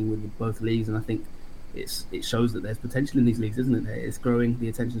engaging with both leagues, and I think it shows that there's potential in these leagues, isn't it? It's growing, the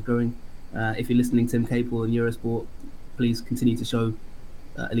attention's growing. If you're listening, Tim Capel and Eurosport, please continue to show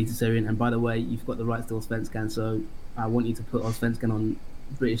Eliteserien. And by the way, you've got the rights to Allsvenskan, so I want you to put Allsvenskan on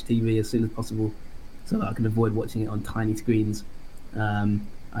British TV as soon as possible, so that I can avoid watching it on tiny screens.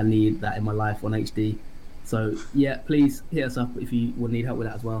 I need that in my life on HD. So yeah, please hit us up if you would need help with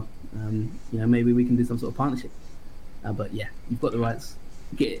that as well. Maybe we can do some sort of partnership. But yeah, you've got the rights.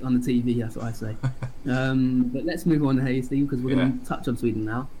 Get it on the TV. That's what I say. But let's move on, hey Steve, because we're going to touch on Sweden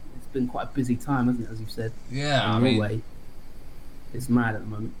now. It's been quite a busy time, hasn't it? As you've said. Yeah, Norway is mad at the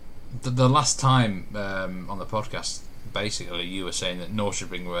moment. The last time on the podcast, basically, you were saying that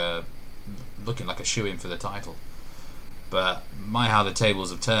Norrköping were looking like a shoe-in for the title. But how the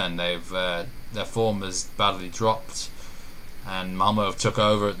tables have turned. Their form has badly dropped, and Malmö have took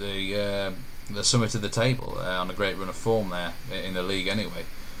over at the summit of the table on a great run of form there in the league anyway.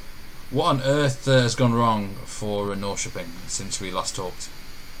 What on earth has gone wrong for Norrköping since we last talked?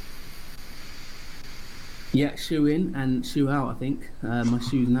 Yeah, shoe in and shoe out, I think. My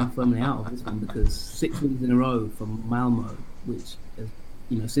shoe's now firmly out of this one because 6 wins in a row from Malmö, which,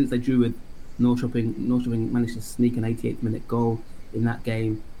 since they drew with Norrköping managed to sneak an 88th minute goal in that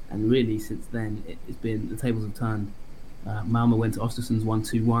game, and really since then it's been, the tables have turned. Malmö went to Östersunds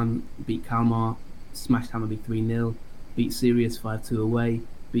 1-2-1, beat Kalmar, smashed Hammarby 3-0, beat Sirius 5-2 away,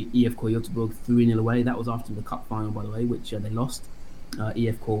 beat IFK Göteborg 3-0 away. That was after the cup final, by the way, which they lost.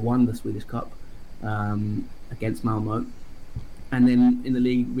 IFK won the Swedish Cup against Malmö. And then in the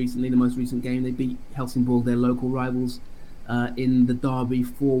league recently, the most recent game, they beat Helsingborg, their local rivals, in the derby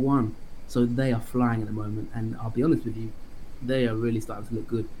 4-1. So they are flying at the moment, and I'll be honest with you, they are really starting to look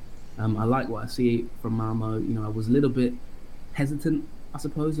good. I like what I see from Malmö. I was a little bit hesitant, I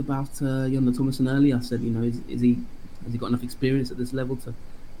suppose, about Jon Thomasson early. I said, has he got enough experience at this level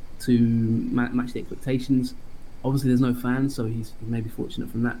to match the expectations? Obviously, there's no fans, so he's maybe fortunate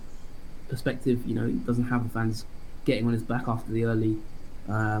from that perspective. He doesn't have the fans getting on his back after the early,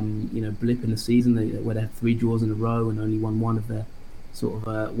 blip in the season where they had 3 draws in a row and only won one of their sort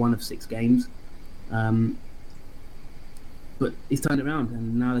of one of 6 games. But he's turned it around,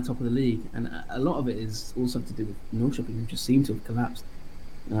 and now they're top of the league. And a lot of it is also to do with Norrköping, who just seem to have collapsed.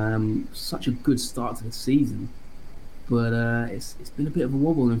 Such a good start to the season, but it's been a bit of a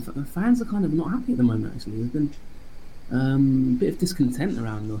wobble, and fans are kind of not happy at the moment. Actually, there's been a bit of discontent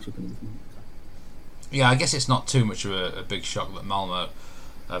around Norrköping at this moment. Yeah, I guess it's not too much of a big shock that Malmö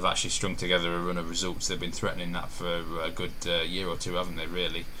have actually strung together a run of results. They've been threatening that for a good year or two, haven't they,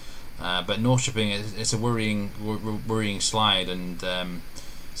 really? But Norrköping, it's a worrying slide, and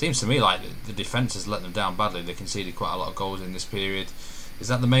seems to me like the defence has let them down badly. They conceded quite a lot of goals in this period. Is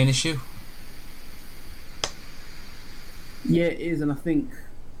that the main issue? Yeah, it is, and I think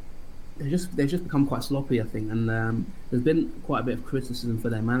they've just become quite sloppy, I think, and there's been quite a bit of criticism for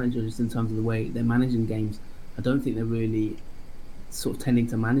their manager just in terms of the way they're managing games. I don't think they're really sort of tending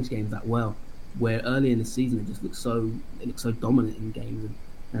to manage games that well, where early in the season it looked so dominant in games,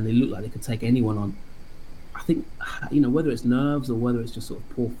 and they look like they could take anyone on. I think, whether it's nerves or whether it's just sort of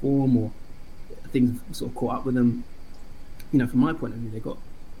poor form or things have sort of caught up with them. From my point of view, they've got,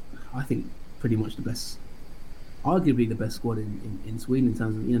 I think, pretty much arguably the best squad in Sweden in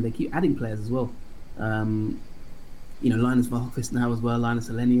terms of, they keep adding players as well. Linus Wahlqvist now as well, Linus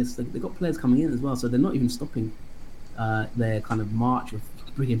Elenius, they've got players coming in as well, so they're not even stopping their kind of march of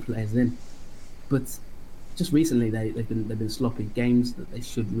bringing players in. But just recently they've been sloppy. Games that they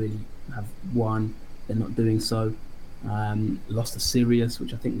should really have won, they're not doing so. Lost to Sirius,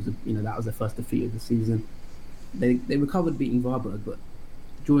 which I think was that was their first defeat of the season. They recovered beating Varberg, but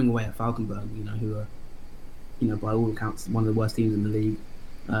drawing away at Falkenberg, who are by all accounts one of the worst teams in the league.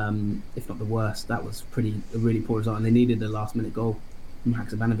 if not the worst. That was a really poor result, and they needed a last-minute goal from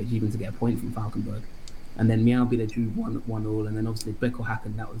Haksabanovic even to get a point from Falkenberg. And then Mjällby, they drew 1-1, and then obviously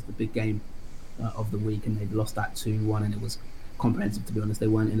Becker-Häcken, that was the big game of the week, and they lost that 2-1, and it was comprehensive, to be honest. They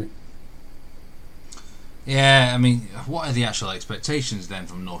weren't in it. Yeah, I mean, what are the actual expectations then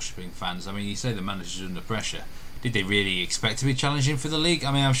from Norrköping fans? I mean, you say the manager's under pressure. Did they really expect to be challenging for the league?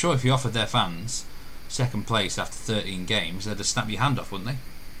 I mean, I'm sure if you offered their fans second place after 13 games, they'd have snapped your hand off, wouldn't they?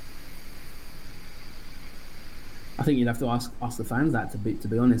 I think you'd have to ask the fans that, to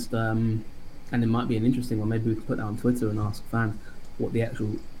be honest. And it might be an interesting one. Maybe we could put that on Twitter and ask fans what the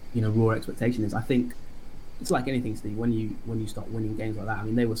actual, raw expectation is. I think it's like anything, Steve. When you start winning games like that, I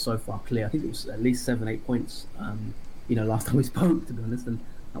mean, they were so far clear. I think it was at least 7-8 points. Last time we spoke, to be honest, and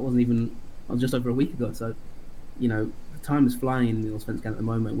that was just over a week ago. So, the time is flying in the Allsvenskan at the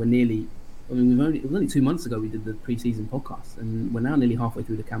moment. We're nearly. I mean, it was only 2 months ago we did the pre-season podcast, and we're now nearly halfway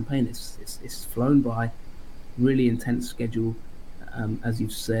through the campaign. It's flown by. Really intense schedule, as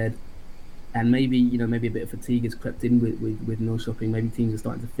you've said, and maybe a bit of fatigue has crept in with Norrköping. Maybe teams are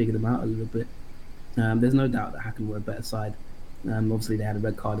starting to figure them out a little bit. There's no doubt that Häcken were a better side. Obviously, they had a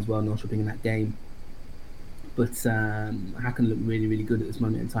red card as well, Norrköping, in that game. But Häcken look really, really good at this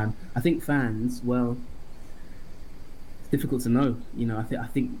moment in time. I think fans, well, it's difficult to know. I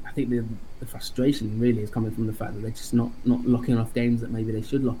think the frustration really is coming from the fact that they're just not locking off games that maybe they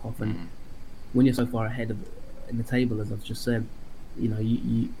should lock off. And when you're so far ahead in the table, as I've just said,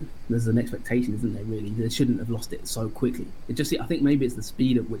 there's an expectation, isn't there? Really, they shouldn't have lost it so quickly. I think maybe it's the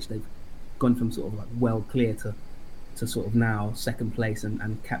speed at which they've gone from sort of like well clear to sort of now second place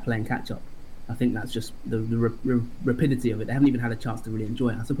and playing catch up. I think that's just the rapidity of it. They haven't even had a chance to really enjoy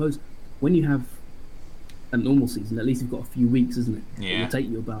it. I suppose when you have a normal season, at least you've got a few weeks, isn't it? Yeah. It will take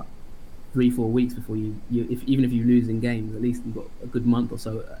you about 3-4 weeks before even if you lose in games, at least you've got a good month or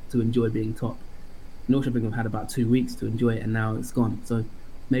so to enjoy being top. Norrköping have had about 2 weeks to enjoy it, and now it's gone. So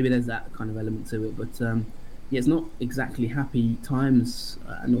maybe there's that kind of element to it. But it's not exactly happy times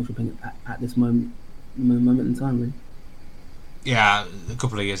at Norrköping at this moment in time, really. Yeah, a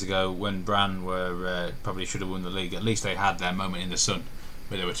couple of years ago when Brann were probably should have won the league, at least they had their moment in the sun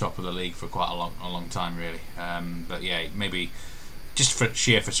where they were top of the league for quite a long time, really. But yeah, maybe just for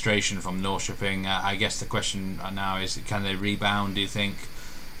sheer frustration from Norrköping. I guess the question now is, can they rebound, do you think?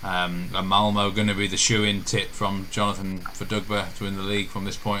 Are Malmo going to be the shoe-in tip from Jonathan Verdugba to win the league from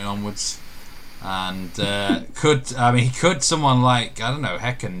this point onwards? And could someone like, I don't know,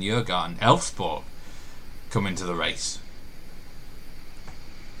 Häcken, Djurgården, Elfsborg come into the race?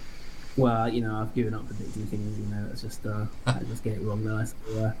 Well, I've given up predicting things. It's just I just get it wrong now.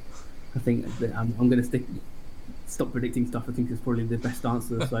 So, I think that I'm going to stop predicting stuff. I think it's probably the best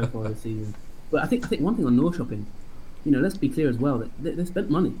answer so far this season. But I think one thing on Norrköping, let's be clear as well, that they spent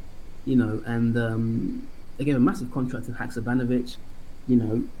money, and they gave a massive contract to Haksabanovic.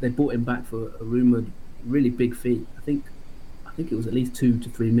 They bought him back for a rumoured really big fee. I think it was at least 2 to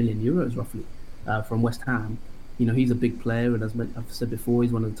 3 million euros roughly from West Ham. He's a big player, and as I've said before,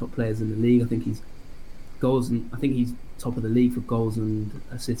 he's one of the top players in the league. I think he's top of the league for goals and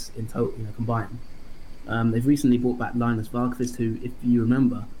assists in total, combined. They've recently brought back Linus Wahlqvist, who, if you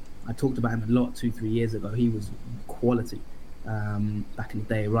remember, I talked about him a lot 2-3 years ago. He was quality back in the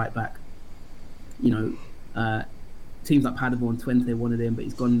day, right back. Teams like Paderborn, Twente wanted him, but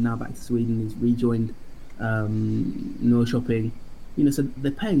he's gone now back to Sweden. He's rejoined Norrköping. So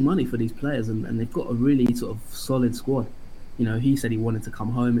they're paying money for these players, and they've got a really sort of solid squad. He said he wanted to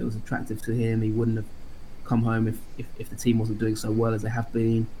come home. It was attractive to him. He wouldn't have come home if the team wasn't doing so well as they have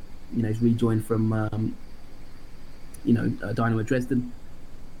been. He's rejoined from Dynamo Dresden.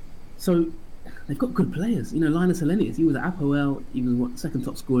 So they've got good players. Linus Hellenius, he was at Apoel. He was second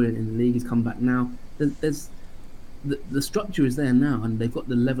top scorer in the league. He's come back now. There's the structure is there now, and they've got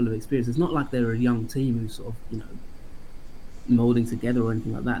the level of experience. It's not like they're a young team who's sort of moulding together or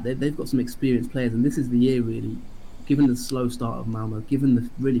anything like that. They've got some experienced players, and this is the year really, given the slow start of Malmo, given the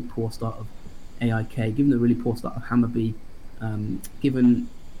really poor start of AIK, given the really poor start of Hammarby, given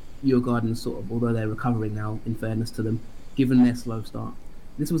Djurgården sort of, although they're recovering now, in fairness to them, given their slow start,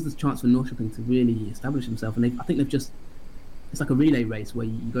 this was the chance for Norrköping to really establish themselves. And I think they've just, it's like a relay race where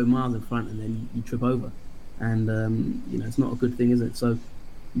you go miles in front and then you trip over, and it's not a good thing, is it? So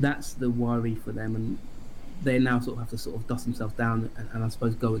that's the worry for them, and they now sort of have to sort of dust themselves down and I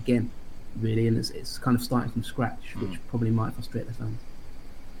suppose go again, really, and it's kind of starting from scratch, which probably might frustrate their fans.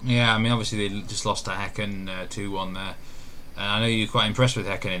 Yeah, I mean, obviously they just lost to Häcken 2-1 there. And I know you're quite impressed with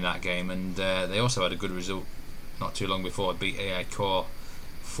Häcken in that game, and they also had a good result not too long before, beat AIK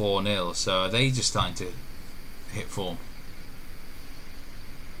 4-0. So are they just starting to hit form?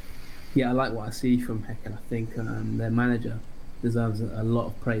 Yeah, I like what I see from Häcken. I think their manager deserves a lot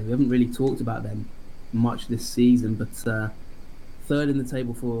of praise. We haven't really talked about them much this season, but third in the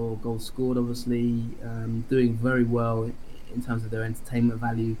table for goals scored, obviously, doing very well in terms of their entertainment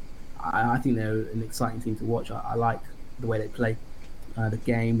value. I think they're an exciting team to watch. I like the way they play the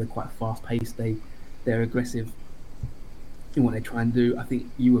game. They're quite fast paced. They're aggressive in what they try and do. I think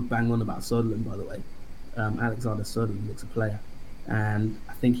you were bang on about Söderlund, by the way. Alexander Söderlund looks a player, and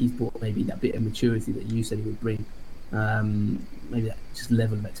I think he's brought maybe that bit of maturity that you said he would bring. Maybe that just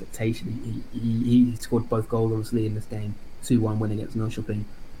level of expectation. He scored both goals obviously in this game, 2-1 win against Norrköping.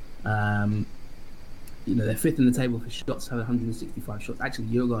 They're fifth in the table for shots, have 165 shots. Actually,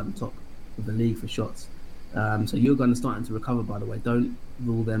 Djurgården top of the league for shots. So Djurgården are starting to recover, by the way. Don't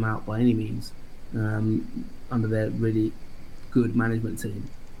rule them out by any means under their really good management team.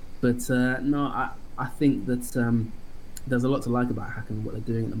 But no, I think that there's a lot to like about Häcken and what they're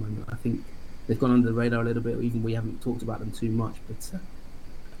doing at the moment. I think they've gone under the radar a little bit, even we haven't talked about them too much. But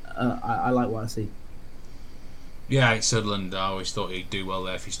I like what I see. Yeah, Sunderland, I always thought he'd do well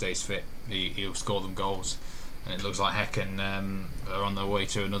there if he stays fit. He'll score them goals. And it looks like Häcken are on their way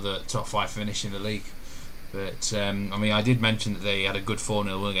to another top 5 finish in the league. But, I did mention that they had a good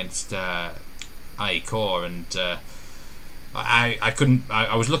 4-0 against AEK, and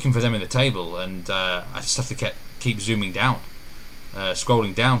I was looking for them in the table, and I just have to keep zooming down.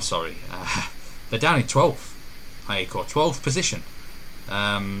 Scrolling down, sorry. They're down in 12th, AEK, 12th position.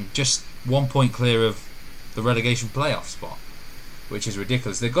 Just 1 point clear of the relegation playoff spot, which is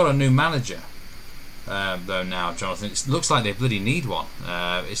ridiculous. They've got a new manager though now, Jonathan. It looks like they bloody need one.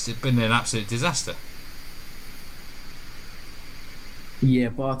 It's been an absolute disaster. Yeah,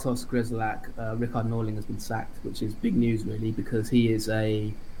 Bartosz Grzelak, Rikard Norling has been sacked, which is big news really, because he is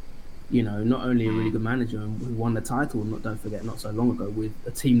not only a really good manager and who won the title, don't forget, not so long ago, with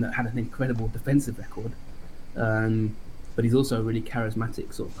a team that had an incredible defensive record, but he's also a really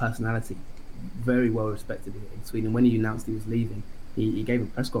charismatic sort of personality, very well respected in Sweden. When he announced he was leaving, he gave a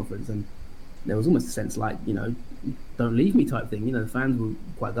press conference, and there was almost a sense like, don't leave me type thing. The fans were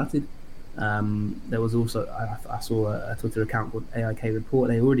quite gutted. There was also, I saw a Twitter account called AIK Report.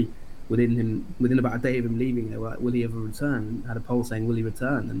 They already, within about a day of him leaving, they were like, will he ever return? Had a poll saying, will he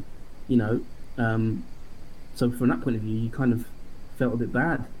return? And so from that point of view, you kind of felt a bit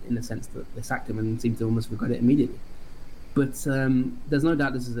bad in the sense that they sacked him and seemed to almost regret it immediately. But there's no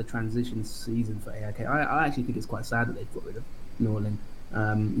doubt this is a transition season for AIK. I actually think it's quite sad that they've got rid of Norling.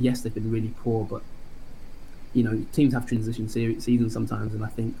 Yes, they've been really poor, but teams have transition seasons sometimes, and I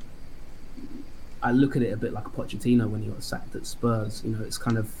think I look at it a bit like a Pochettino when he got sacked at Spurs. It's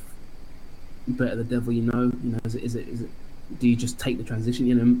kind of better the devil you know. Is it? Do you just take the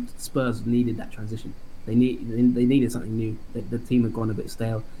transition? Spurs needed that transition. They needed something new. The team had gone a bit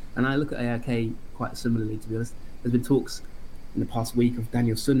stale, and I look at AIK quite similarly, to be honest. There's been talks in the past week of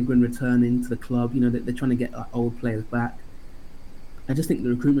Daniel Sundgren returning to the club. They're trying to get old players back. I just think the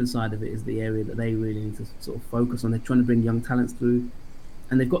recruitment side of it is the area that they really need to sort of focus on. They're trying to bring young talents through,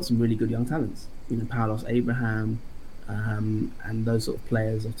 and they've got some really good young talents. Paulos Abraham, and those sort of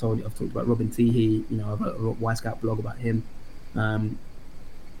players. I've talked about Robin Teehee. I've wrote a Y-Scout blog about him.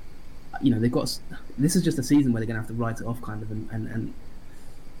 They've got. This is just a season where they're going to have to write it off, kind of, and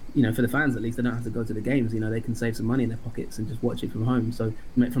for the fans at least, they don't have to go to the games. They can save some money in their pockets and just watch it from home. So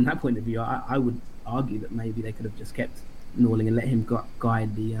from that point of view, I would argue that maybe they could have just kept Norling and let him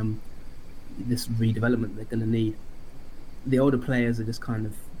guide the this redevelopment they're going to need. The older players are just kind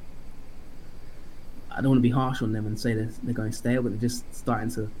of. I don't want to be harsh on them and say they're going stale, but they're just starting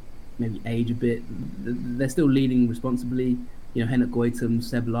to maybe age a bit. They're still leading responsibly. Henrik Goitom,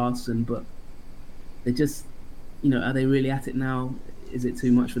 Seb Larsson, but they're just, are they really at it now? Is it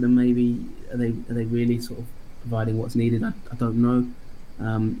too much for them? Maybe are they really sort of providing what's needed? I don't know.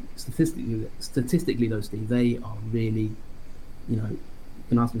 Statistically, though, Steve, they are really, you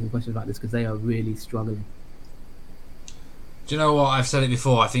can ask me some questions about this because they are really struggling. Do you know what? I've said it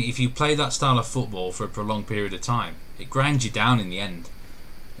before. I think if you play that style of football for a prolonged period of time, it grinds you down in the end.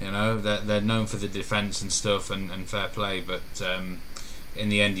 They're known for the defence and stuff and fair play, but in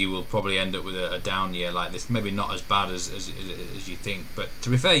the end you will probably end up with a down year like this. Maybe not as bad as you think, but to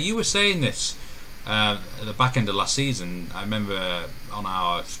be fair, you were saying this at the back end of last season. I remember on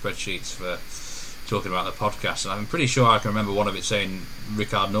our spreadsheets for talking about the podcast, and I'm pretty sure I can remember one of it saying,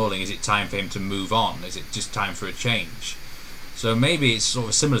 Rikard Norling, is it time for him to move on? Is it just time for a change? So maybe it's sort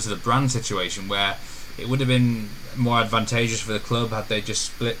of similar to the Brand situation, where it would have been more advantageous for the club had they just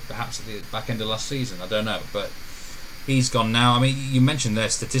split perhaps at the back end of last season. I don't know, but he's gone now. You mentioned there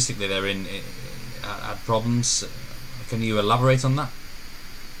statistically they're had problems. Can you elaborate on that?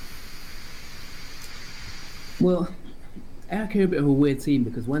 Well, AIK are a bit of a weird team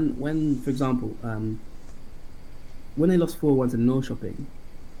because for example, when they lost 4-1 to Norrköping,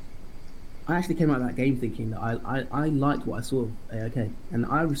 I actually came out of that game thinking that I liked what I saw of AIK, and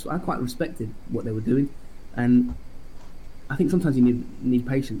I quite respected what they were doing, and I think sometimes you need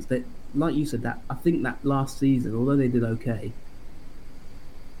patience. That, like you said, that I think that last season, although they did okay,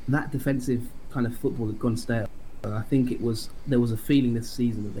 that defensive kind of football had gone stale. I think there was a feeling this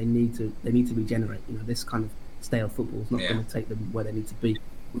season that they need to regenerate. You know, this kind of stale football is not going to take them where they need to be.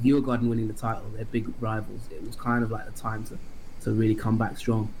 With Djurgården winning the title, their big rivals, it was kind of like the time to really come back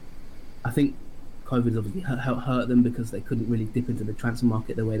strong. I think COVID obviously hurt them because they couldn't really dip into the transfer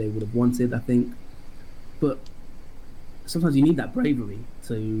market the way they would have wanted, I think. But sometimes you need that bravery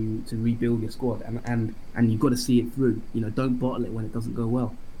to rebuild your squad, and you've got to see it through. You know, don't bottle it when it doesn't go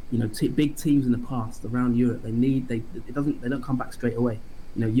well. You know, big teams in the past around Europe, they don't come back straight away.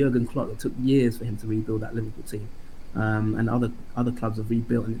 You know, Jurgen Klopp, it took years for him to rebuild that Liverpool team, and other clubs have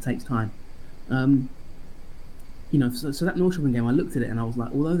rebuilt, and it takes time. You know, so that Norrköping game, I looked at it and I was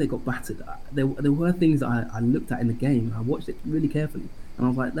like, although they got battered, there were things that I looked at in the game, and I watched it really carefully, and I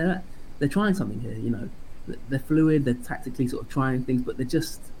was like, they're trying something here. You know, they're fluid, they're tactically sort of trying things, but they're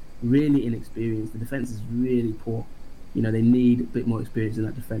just really inexperienced. The defense is really poor. You know, they need a bit more experience in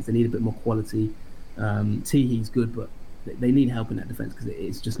that defense. They need a bit more quality. Tehe's good, but they need help in that defense because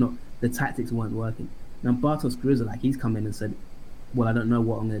it's just not, the tactics weren't working. Now Bartosz Gryza, he's come in and said, well, I don't know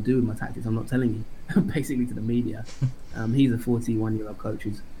what I'm going to do with my tactics. I'm not telling you, basically to the media. He's a 41-year-old coach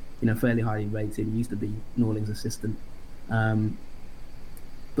who's, you know, fairly highly rated. He used to be Norling's assistant.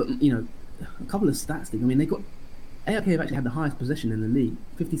 But, you know, a couple of stats. I mean, AIK have actually had the highest possession in the league,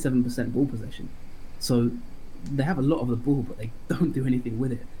 57% ball possession. So they have a lot of the ball, but they don't do anything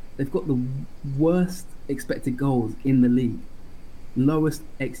with it. They've got the worst expected goals in the league, lowest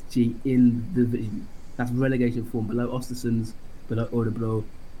XG in the division. That's relegation form, below Östersunds, below Örebro,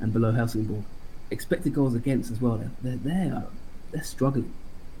 and below Helsingborg. Expected goals against as well. They're struggling.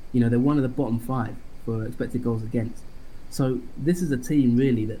 You know, they're one of the bottom 5 for expected goals against. So this is a team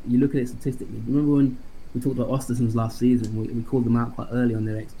really that you look at it statistically. Remember when we talked about Östersunds last season? We called them out quite early on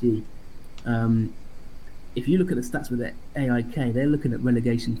their XG. If you look at the stats with the AIK, they're looking at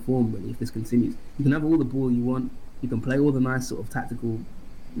relegation form really if this continues. You can have all the ball you want. You can play all the nice sort of tactical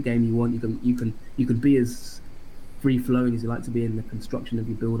game you want. You can be as free flowing as you like to be in the construction of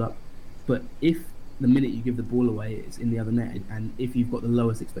your build up. But if the minute you give the ball away, it's in the other net, and if you've got the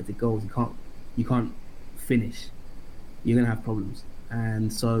lowest expected goals, you can't finish. You're going to have problems.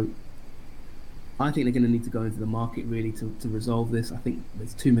 And so I think they're going to need to go into the market really to resolve this. I think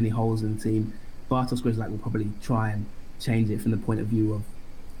there's too many holes in the team. Bartosz Gryza will probably try and change it from the point of view of,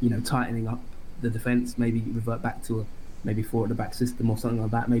 you know, tightening up the defence, maybe revert back to a maybe 4 at the back system or something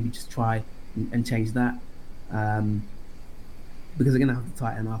like that. Maybe just try and change that, because they're going to have to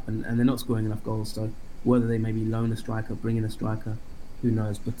tighten up, and they're not scoring enough goals. So whether they maybe loan a striker, bring in a striker, who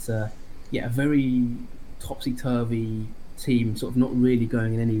knows? But yeah, a very topsy-turvy team, sort of not really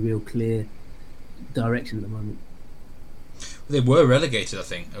going in any real clear direction at the moment. They were relegated, I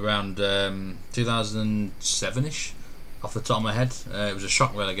think, around 2007-ish, off the top of my head. It was a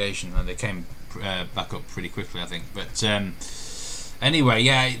shock relegation, and they came back up pretty quickly, I think. But anyway,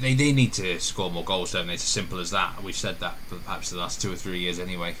 yeah, they need to score more goals, don't they? It's as simple as that. We've said that for perhaps the last 2 or 3 years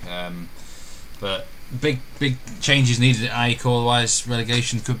anyway. But big changes needed at AIK, otherwise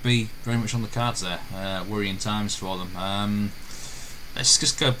relegation could be very much on the cards there. Worrying times for them. Let's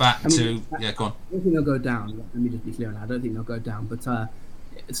just go back to... Yeah, go on. I don't think they'll go down. Let me just be clear on that. I don't think they'll go down. But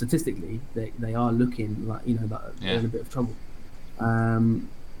statistically, they are looking like, you know, that they're in a bit of trouble. And,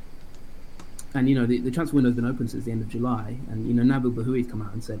 you know, the transfer window's been open since the end of July. And, you know, Nabil Bahouy's come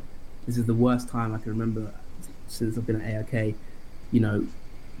out and said, this is the worst time I can remember since I've been at AIK. You know,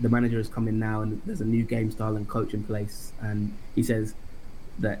 the manager has come in now and there's a new game style and coach in place. And he says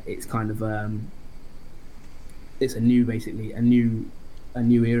that it's kind of... it's a new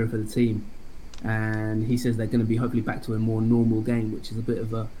era for the team, and he says they're going to be hopefully back to a more normal game, which is a bit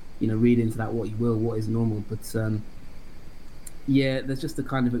of a, you know, read into that what you will, what is normal. But yeah, there's just a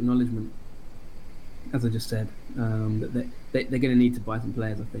kind of acknowledgement, as I just said, that they're going to need to buy some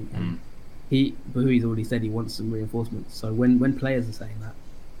players, I think. And Bahouy's already said he wants some reinforcements. So when players are saying that,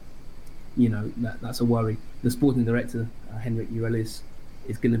 you know, that's a worry. The sporting director, Henrik Jurelius,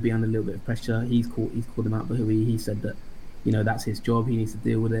 is going to be under a little bit of pressure. He's called him out, Bahoui. He said that, you know, that's his job. He needs to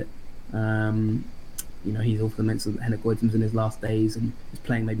deal with it. You know, he's also mentioned that Henrik Goitom's in his last days and is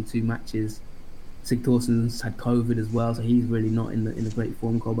playing maybe 2 matches. Sigthorsson's had COVID as well, so he's really not in the great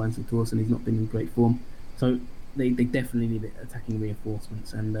form. Kolbeinn Sigthorsson, he's not been in great form. So they definitely need attacking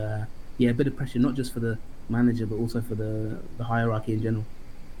reinforcements, and yeah, a bit of pressure, not just for the manager, but also for the hierarchy in general.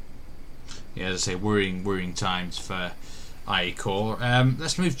 Yeah, as I say, worrying times for IE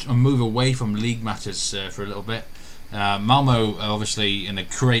Let's move away from league matters for a little bit. Malmo are obviously in a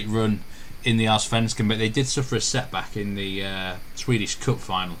great run in the Allsvenskan, but they did suffer a setback in the Swedish Cup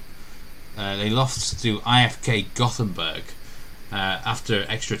final. They lost to IFK Gothenburg after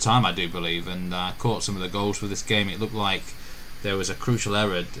extra time, I do believe, and caught some of the goals for this game. It looked like there was a crucial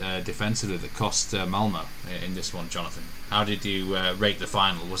error defensively that cost Malmo in this one. Jonathan, how did you rate the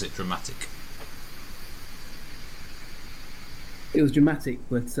final? Was it dramatic? It was dramatic,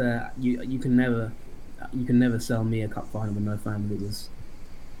 but you can never sell me a cup final with no fans. It was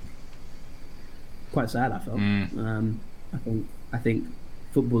quite sad, I felt. I think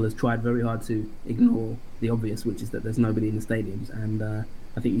football has tried very hard to ignore the obvious, which is that there's nobody in the stadiums, and I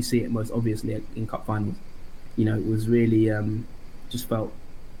think you see it most obviously in cup finals. It was really just felt.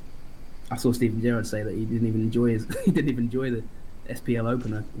 I saw Steven Gerrard say that he didn't even enjoy the SPL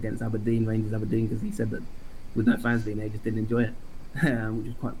opener against Rangers Aberdeen, because he said that with no fans being there, he just didn't enjoy it, which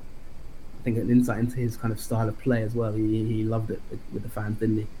is quite, I think, an insight into his kind of style of play as well. He loved it with the fans,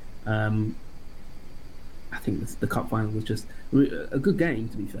 didn't he? I think the cup final was just a good game,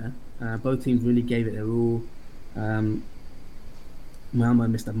 to be fair. Both teams really gave it their all. Malmo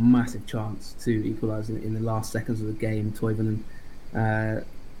missed a massive chance to equalise in the last seconds of the game, Toivonen.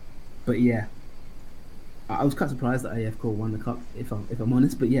 But yeah, I was quite surprised that AFK won the cup, if I'm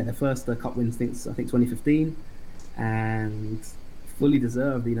honest. But yeah, their first cup win since, I think, 2015, and fully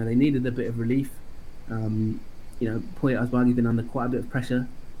deserved. They needed a bit of relief. Poyet Asbaghi's been under quite a bit of pressure.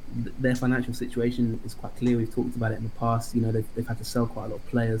 Their financial situation is quite clear. We've talked about it in the past. They've had to sell quite a lot of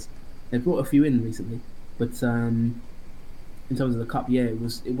players. They've brought a few in recently, but in terms of the cup, yeah, it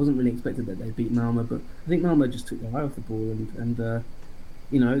wasn't really expected that they beat Malmo. But I think Malmo just took their eye off the ball, and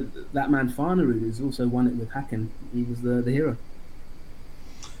that man Farnerud has also won it with Häcken. He was the hero.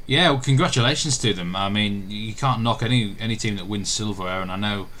 Yeah, well, congratulations to them. I mean, you can't knock any team that wins silverware, and I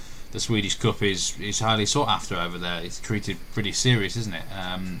know the Swedish Cup is highly sought after over there. It's treated pretty serious, isn't it?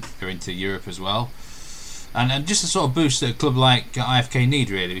 Going to Europe as well, and just a sort of boost that a club like IFK need,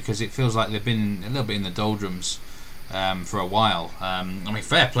 really, because it feels like they've been a little bit in the doldrums for a while. I mean,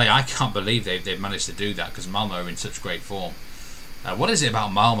 fair play. I can't believe they've managed to do that, because Malmo are in such great form. What is it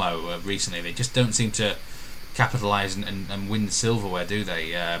about Malmo recently? They just don't seem to capitalise and win silverware, do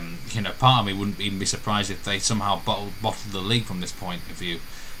they? Part of me wouldn't even be surprised if they somehow bottled the league from this point of view.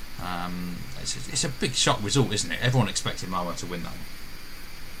 It's a big shock result, isn't it? Everyone expected Malmo to win that one.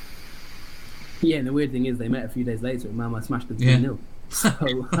 Yeah, and the weird thing is they met a few days later and Malmo smashed them 2-0. So,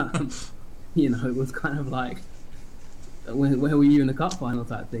 it was kind of like, where were you in the cup final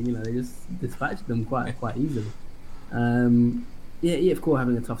type thing? They just dispatched them quite easily. EFK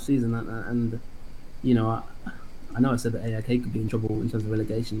having a tough season, and I know I said that AIK could be in trouble in terms of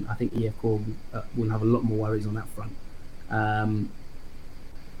relegation. I think EFK will have a lot more worries on that front.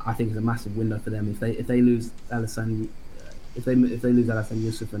 I think it's a massive window for them if they lose Alessandro, if they lose Alessandro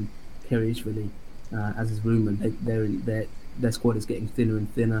Yusuf and Kerishvili, as is rumoured. Their squad is getting thinner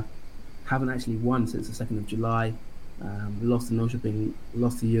and thinner. Haven't actually won since the 2nd of July. Lost to Norrköping,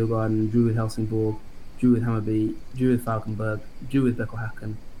 lost to Djurgården, drew with Helsingborg, drew with Hammarby, drew with Falkenberg, drew with Beko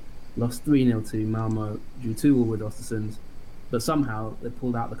Häcken, lost 3-0 to Malmo, drew 2-2 with Östersund, but somehow they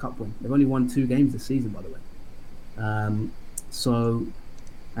pulled out the cup win. They've only won 2 games this season, by the way.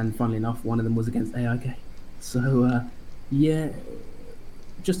 And funnily enough, one of them was against AIK. So,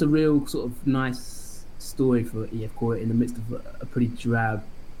 just a real sort of nice story for EFK in the midst of a pretty drab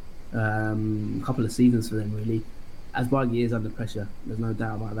couple of seasons for them, really. Asbaghi is under pressure, there's no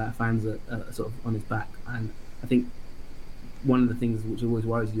doubt about that. Fans are sort of on his back, and I think one of the things which always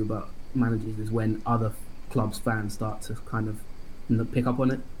worries you about managers is when other clubs' fans start to kind of pick up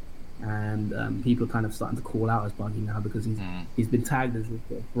on it, and people are kind of starting to call out Asbaghi now, because he's been tagged as a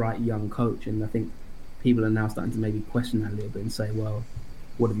sort of bright young coach, and I think people are now starting to maybe question that a little bit and say, well,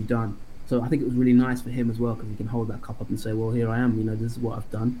 what have you done? So I think it was really nice for him as well, because he can hold that cup up and say, well, here I am, this is what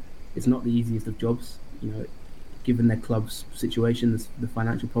I've done. It's not the easiest of jobs, given their club's situation, the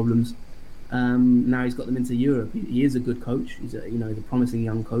financial problems. Now he's got them into Europe. He is a good coach. He's a promising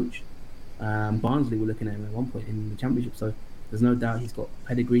young coach. Barnsley were looking at him at one point in the Championship, so there's no doubt he's got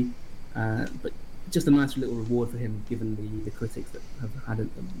pedigree. But just a nice little reward for him, given the critics that have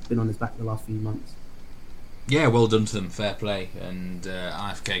been on his back the last few months. Yeah, well done to them. Fair play. And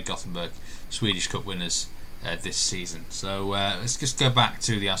IFK Gothenburg, Swedish Cup winners this season. So let's just go back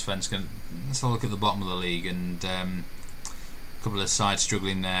to the Allsvenskan. Let's have a look at the bottom of the league, and a couple of sides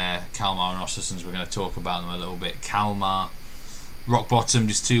struggling there. Kalmar and Östersund, we're going to talk about them a little bit. Kalmar, rock bottom,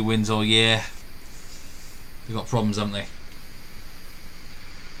 just 2 wins all year. They've got problems, haven't they?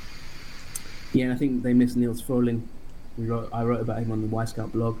 Yeah, and I think they miss Niels Froling. I wrote about him on the Y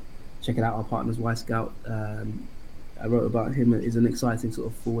Scout blog. Check it out, our partners Y Scout. I wrote about him as an exciting sort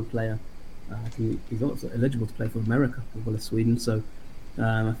of forward player. I think he's also eligible to play for America as well as Sweden. So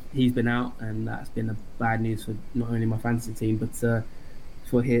he's been out, and that's been a bad news for not only my fantasy team, but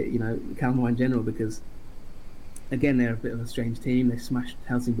for here, Kalmar in general, because again, they're a bit of a strange team. They smashed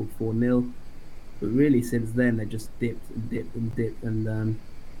Helsingborg 4-0, but really since then they just dipped and dipped. And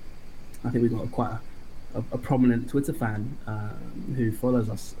I think we've got quite a prominent Twitter fan who follows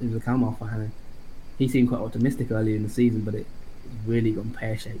us, who's a Kalmar fan. And he seemed quite optimistic earlier in the season, but it's really gone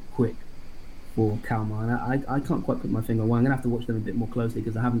pear-shaped quick for Kalmar. And I can't quite put my finger on why. I'm going to have to watch them a bit more closely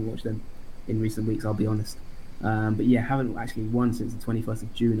because I haven't watched them in recent weeks, I'll be honest. But yeah, haven't actually won since the 21st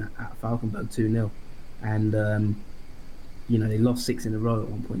of June at Falkenberg 2-0. And, they lost 6 in a row at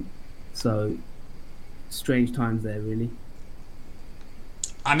one point. So, strange times there, really.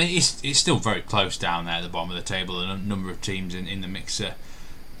 I mean, it's still very close down there at the bottom of the table. A number of teams in the mixer.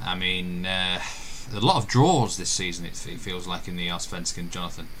 I mean, a lot of draws this season, it feels like, in the Allsvenskan,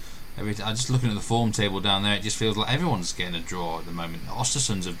 Jonathan. I'm just looking at the form table down there, it just feels like everyone's getting a draw at the moment.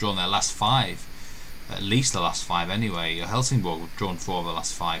 Östersunds have drawn their last 5. At least the last 5 anyway. Helsingborg have drawn 4 of the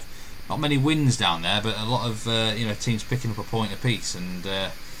last 5. Not many wins down there, but a lot of teams picking up a point apiece. And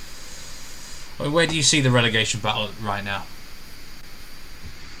where do you see the relegation battle right now?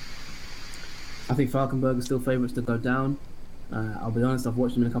 I think Falkenberg are still favourites to go down. I'll be honest, I've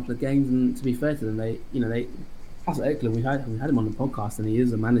watched them in a couple of games, and to be fair to them, they Hasse Ekler, we had him on the podcast, and he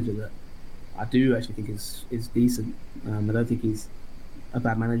is a manager that I do actually think is decent. I don't think he's a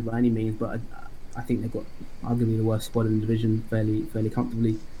bad manager by any means, but I think they've got arguably the worst squad in the division fairly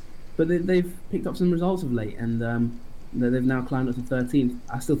comfortably. But they've picked up some results of late, and they've now climbed up to 13th.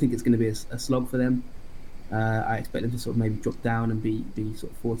 I still think it's going to be a slog for them. I expect them to sort of maybe drop down and be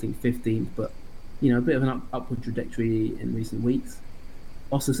sort of 14th, 15th, but a bit of an upward trajectory in recent weeks.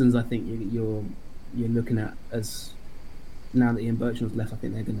 Östersunds, I think you're looking at, as now that Ian Birchall's left, I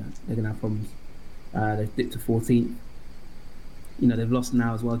think they're gonna have problems. They've dipped to 14th. They've lost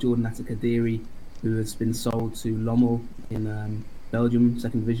now as well Jordan Atakadiri, who has been sold to Lommel in Belgium,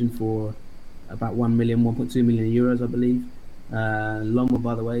 second division, for about 1.2 million euros, I believe. Lommel,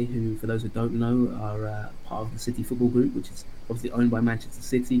 by the way, who, for those who don't know, are part of the City Football Group, which is obviously owned by Manchester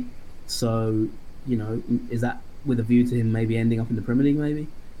City. So, is that with a view to him maybe ending up in the Premier League, maybe?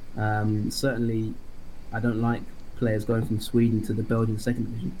 Certainly, I don't like players going from Sweden to the Belgian second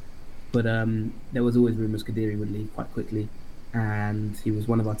division. But there was always rumours Kadiri would leave quite quickly. And he was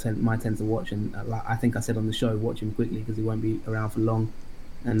one of my 10 to watch. And I think I said on the show, watch him quickly because he won't be around for long.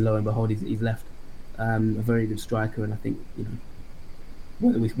 And lo and behold, he's left. A very good striker. And I think,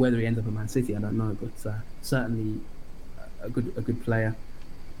 whether he ends up at Man City, I don't know. But certainly a good player.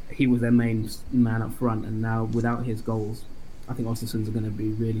 He was their main man up front, and now without his goals, I think Östersunds are going to be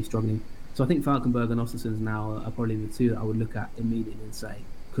really struggling. So I think Falkenberg and Östersunds now are probably the two that I would look at immediately and say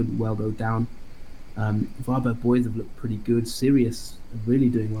could well go down. Varberg boys have looked pretty good. Sirius are really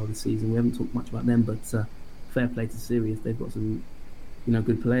doing well this season. We haven't talked much about them, but fair play to Sirius. They've got some,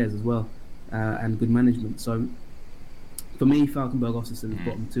 good players as well, and good management. So for me, Falkenberg, Östersunds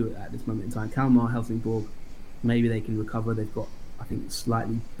bottom 2 at this moment in time. Kalmar, Helsingborg, maybe they can recover. They've got, I think,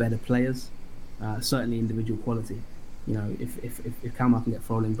 slightly better players, certainly individual quality. If Kalmar can get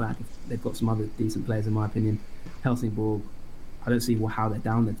Froling back, if they've got some other decent players, in my opinion. Helsingborg, I don't see how they're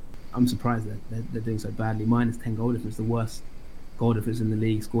down there. I'm surprised that they're doing so badly. Minus 10 goal difference, the worst goal difference in the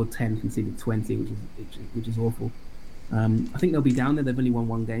league. Scored 10, conceded 20, which is awful. I think they'll be down there. They've only won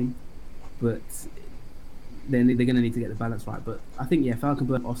one game, but they're going to need to get the balance right. But I think,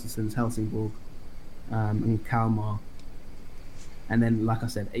 Falkenberg, Östersunds, Helsingborg, and Kalmar. And then, like I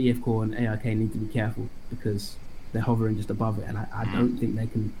said, IFK and AIK need to be careful because they're hovering just above it, and I don't think they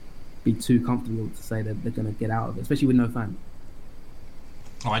can be too comfortable to say that they're going to get out of it, especially with no fans.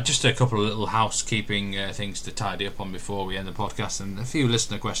 All right, just a couple of little housekeeping things to tidy up on before we end the podcast, and a few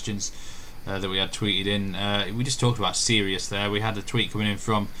listener questions that we had tweeted in. We just talked about Sirius there. We had a tweet coming in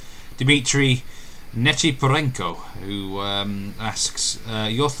from Dmitry Nechiporenko, who asks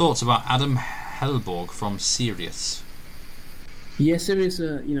your thoughts about Adam Hellborg from Sirius. Yeah, Sirius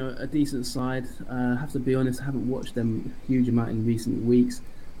are a decent side. I have to be honest, I haven't watched them a huge amount in recent weeks.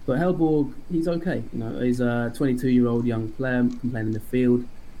 But Hellborg, he's okay. He's a 22-year-old young player, can play in the field.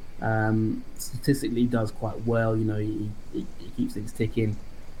 Statistically, does quite well. He keeps things ticking.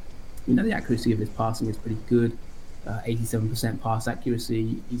 The accuracy of his passing is pretty good. 87% pass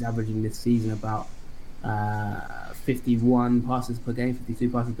accuracy. He's averaging this season about 51 passes per game, 52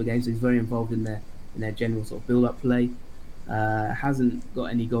 passes per game. So he's very involved in their in their general sort of build-up play. Hasn't got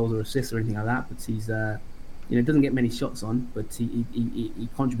any goals or assists or anything like that, but he's doesn't get many shots on, but he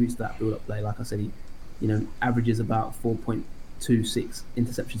contributes to that build-up play. Like I said, he averages about 4.26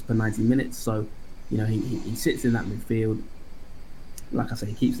 interceptions per 90 minutes. So he sits in that midfield. Like I say,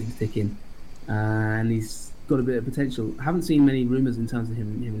 he keeps things ticking, and he's got a bit of potential. I haven't seen many rumours in terms of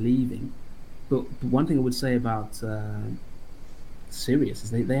him leaving, but one thing I would say about Sirius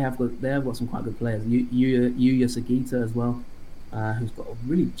is they have got some quite good players. Yuya Sugita as well, who's got a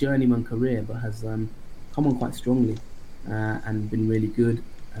really journeyman career, but has come on quite strongly and been really good.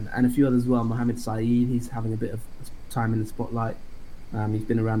 And a few others as well. Mohamed Saeed, he's having a bit of time in the spotlight. He's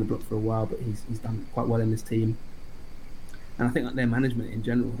been around the block for a while, but he's done quite well in this team. And I think that their management in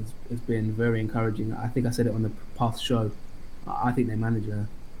general has been very encouraging. I think I said it on the past show. I think their manager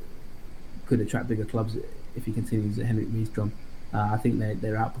could attract bigger clubs if he continues at Henrik Rydström. I think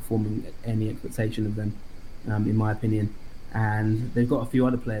they're outperforming any expectation of them, in my opinion. And they've got a few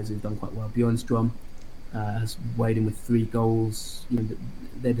other players who've done quite well. Bjornstrom has weighed in with 3 goals.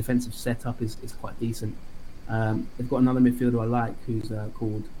 Their defensive setup is quite decent. They've got another midfielder I like who's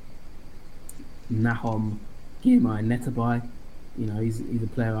called Nahom Girmay Netabay. He's a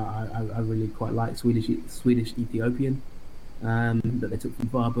player I really quite like, Swedish Ethiopian, that they took from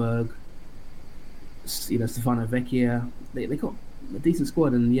Varberg. Stefano Vecchia. They got a decent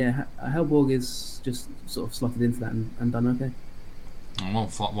squad, and Hellborg is just sort of slotted into that and done okay. And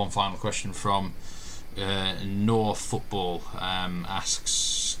one final question from Nor Football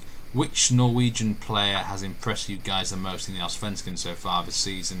asks, which Norwegian player has impressed you guys the most in the Allsvenskan so far this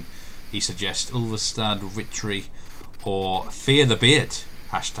season? He suggests Ulvestad, Ritri, or Fear the Beard,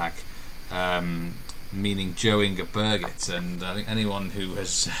 hashtag, meaning Joe Inge Birgit. And I think anyone who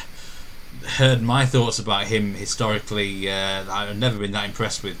has heard my thoughts about him historically, I've never been that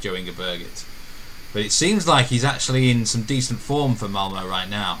impressed with Joe Inge Birgit. But it seems like he's actually in some decent form for Malmo right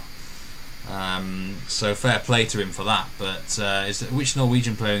now. So fair play to him for that. But which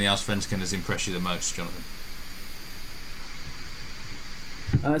Norwegian player in the Allsvenskan has impressed you the most, Jonathan?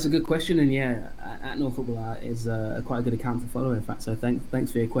 That's a good question, and at North Football is quite a good account to follow, in fact. So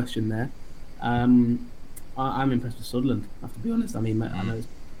thanks for your question there. I'm impressed with Sunderland, I have to be honest. I mean, I know it's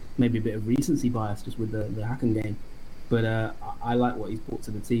maybe a bit of recency bias just with the Häcken game, but I like what he's brought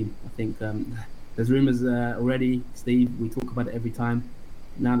to the team. I think there's rumours already, Steve. We talk about it every time.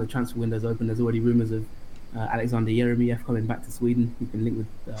 Now the transfer window's open. There's already rumours of Alexander Jeremiev coming back to Sweden. He's been linked with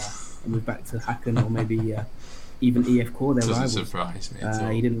a move back to Häcken, or maybe even EF Core, their rivals. Doesn't surprise me at all.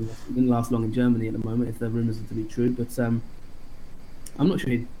 He didn't last long in Germany at the moment, if the rumours are to be true. But I'm not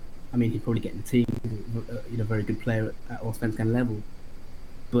sure. He'd probably get in the team. He's a very good player at Allsvenskan level.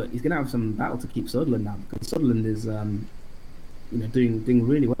 But he's going to have some battle to keep Sunderland now, because Sunderland is, doing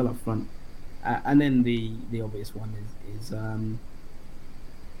really well up front. And then the obvious one is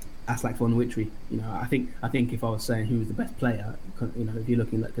Aslak von Witry. I think if I was saying who was the best player, if you're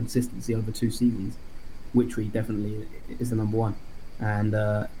looking at consistency over 2 seasons, Witry definitely is the number one. And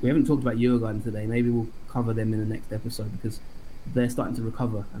we haven't talked about Djurgården today. Maybe we'll cover them in the next episode, because they're starting to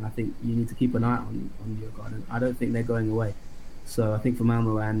recover, and I think you need to keep an eye on Djurgården. I don't think they're going away. So I think for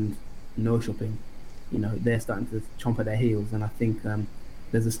Malmo and Norrköping, they're starting to chomp at their heels, and I think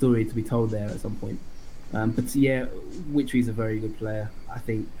there's a story to be told there at some point. But yeah, Witry's a very good player. I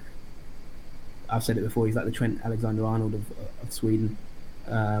think I've said it before. He's like the Trent Alexander-Arnold of Sweden.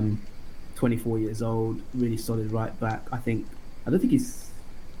 24 years old, really solid right back. I'm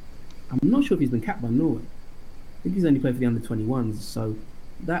not sure if he's been capped by Norway. I think he's only played for the under-21s, so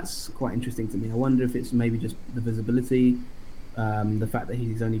that's quite interesting to me. I wonder if it's maybe just the visibility, the fact that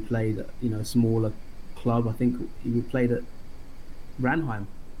he's only played at a smaller club. I think he played at Ranheim,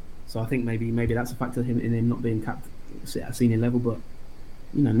 so I think maybe that's a factor in him not being capped at a senior level. But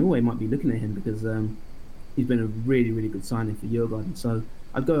Norway might be looking at him, because he's been a really, really good signing for Djurgården. So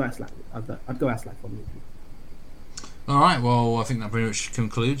I'd go Aslak on me. All right, well, I think that pretty much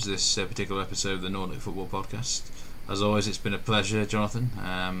concludes this particular episode of the Nordic Football Podcast. As always, it's been a pleasure, Jonathan.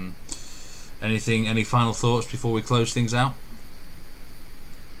 Any final thoughts before we close things out?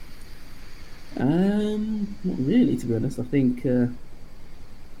 Not really, to be honest. I think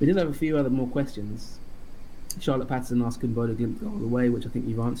we did have a few more questions. Charlotte Patterson asked, could Bodø Glimt go all the way, which I think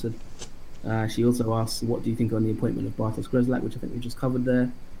you've answered. She also asked, what do you think on the appointment of Bartosz Grzelak, which I think we just covered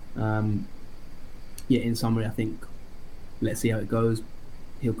there. In summary, I think let's see how it goes.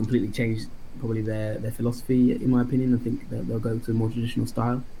 He'll completely change probably their philosophy, in my opinion. I think they'll go to a more traditional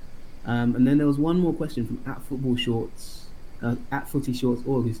style. And then there was one more question from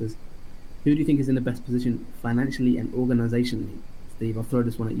 @FootyShorts.org, who says, who do you think is in the best position financially and organisationally? Steve, I'll throw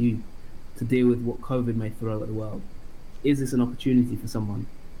this one at you. to deal with what COVID may throw at the world. Is this an opportunity for someone?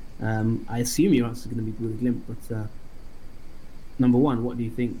 I assume your answer is going to be Bode Glimt, but number one, what do you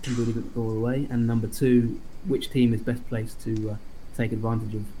think? Can Bode Glimt go all the way? And number two, which team is best placed to take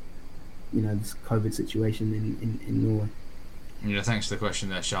advantage of this COVID situation in Norway? Yeah, thanks for the question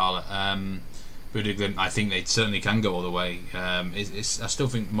there, Charlotte. Bode Glimt, I think they certainly can go all the way. I still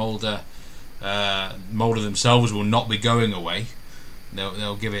think Molde themselves will not be going away.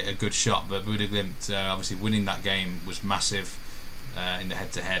 They'll give it a good shot, but Bode Glimt obviously winning that game was massive in the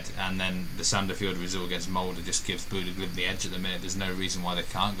head-to-head, and then the Sandefjord result against Molde just gives Bode Glimt the edge at the minute. There's no reason why they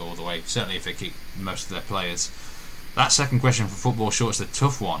can't go all the way, certainly if they keep most of their players. That second question for Football Short's a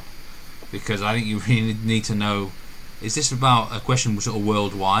tough one, because I think you really need to know, is this about a question sort of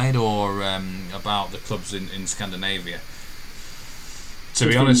worldwide or about the clubs in Scandinavia? To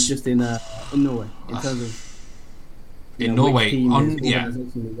be honest, just in Norway, in terms of in Norway,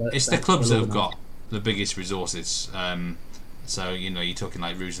 it's the clubs that have got the biggest resources. So you're talking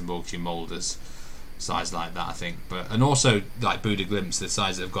like Rosenborg, your Molders, sides like that, I think. And also like Bode Glimt, the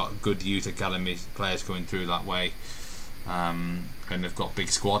sides that have got good youth academy players coming through that way, and they've got big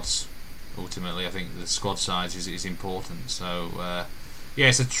squads. Ultimately, I think the squad size is important. So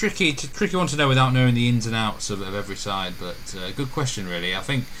it's a tricky one to know without knowing the ins and outs of every side. But good question, really. I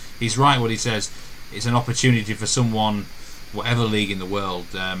think he's right what he says. It's an opportunity for someone, whatever league in the world,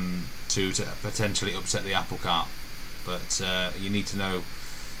 to potentially upset the apple cart. But you need to know,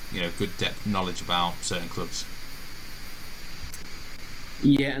 good depth knowledge about certain clubs.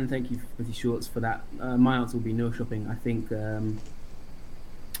 Yeah, and thank you, Pretty Shorts, for that. My answer will be Norrköping. I think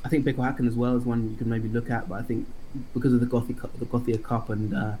Beko Häcken as well is one you can maybe look at, but I think because of the Gothia Cup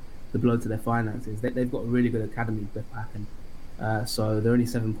and the blow to their finances, they've got a really good academy, Beko Häcken. So they're only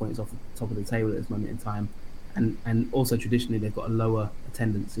 7 points off the top of the table at this moment in time, and also traditionally they've got a lower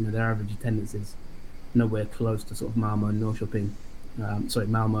attendance. Their average attendance is nowhere close to sort of Malmo and Norrköping.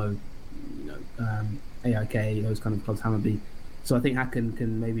 Malmo, AIK, those kind of clubs, Hammarby. So I think Häcken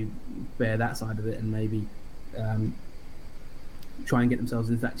can maybe bear that side of it and maybe try and get themselves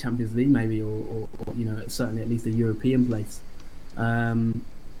into that Champions League, maybe, or certainly at least a European place. And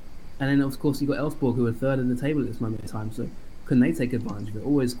then of course you've got Elfsborg, who are third in the table at this moment in time. So can they take advantage of it?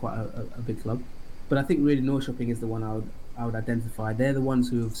 Always quite a big club. But I think really Norrköping is the one I would identify. They're the ones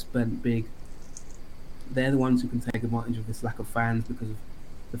who have spent big. They're the ones who can take advantage of this lack of fans because of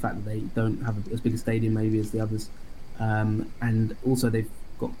the fact that they don't have as big a stadium maybe as the others. And also they've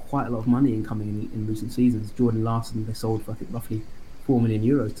got quite a lot of money incoming in recent seasons. Jordan Larsson, they sold for I think roughly €4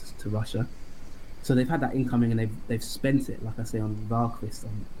 million to Russia. So they've had that incoming and they've spent it, like I say, on Valquist,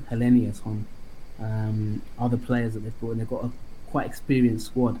 on Hellenius, on other players that they've brought in. They've got a quite experienced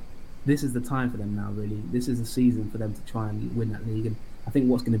squad. This is the time for them now, really. This is the season for them to try and win that league. And I think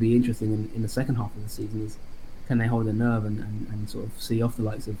what's going to be interesting in the second half of the season is, can they hold their nerve and sort of see off the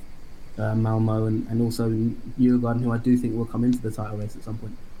likes of Malmo and also Djurgården, who I do think will come into the title race at some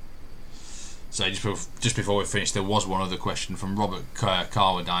point. So just before we finish, there was one other question from Robert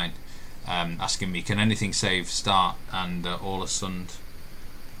Carwadine asking me, can anything save Start and Ålesund,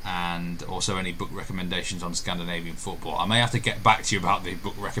 and also any book recommendations on Scandinavian football? I may have to get back to you about the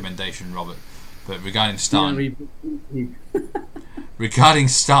book recommendation, Robert, but regarding Start regarding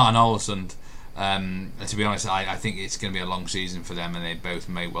Start and Ålesund, to be honest, I think it's going to be a long season for them, and they both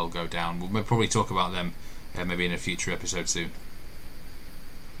may well go down. We'll probably talk about them maybe in a future episode soon.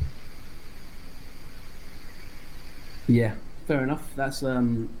 Yeah, fair enough. That's I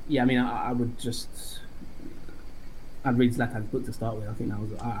mean, I would I'd read Zlatan's book to start with. I think that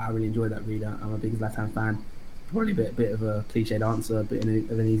was I really enjoyed that read. I'm a big Zlatan fan. Probably a bit of a cliched answer, a bit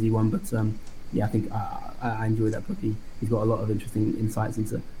of an easy one, but I think I enjoyed that book. He's got a lot of interesting insights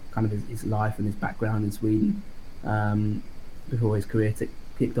into kind of his life and his background in Sweden before his career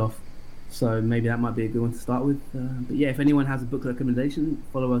kicked off. So maybe that might be a good one to start with. But yeah, if anyone has a book recommendation,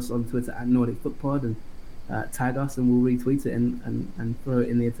 follow us on Twitter at Nordic Footpod and tag us, and we'll retweet it and throw it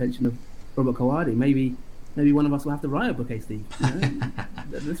in the attention of Robert Kawadi. Maybe one of us will have to write a book, Steve.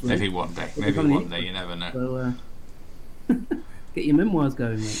 Maybe one day. Maybe one day. You never know. So get your memoirs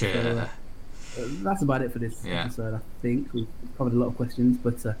going, mate. Yeah. So, that's about it for this episode. I think we've covered a lot of questions,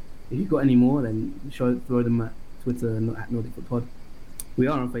 but if you've got any more, then throw them at Twitter and at Nordic Footpod. We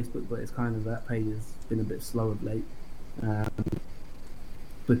are on Facebook, but it's kind of that page has been a bit slow of late.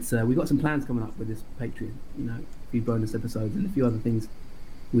 But we've got some plans coming up with this Patreon. A few bonus episodes and a few other things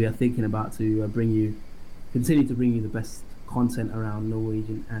we are thinking about to continue to bring you the best content around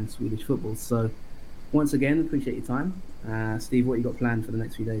Norwegian and Swedish football. So once again, appreciate your time. Steve, what you got planned for the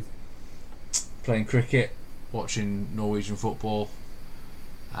next few days? Playing cricket, watching Norwegian football,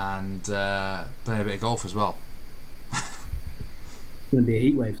 and playing a bit of golf as well. It's going to be a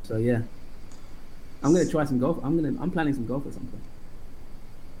heat wave, so yeah. I'm going to try some golf. I'm planning some golf at some point.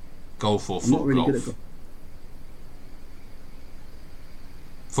 Golf or I'm foot not really golf? good at golf.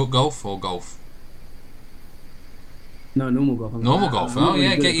 Foot golf or golf? No, normal golf. Normal golf. I'm not Oh really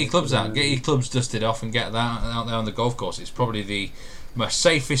yeah, good get at your golf, clubs so, out. Get your clubs dusted off and get that out there on the golf course. It's probably the most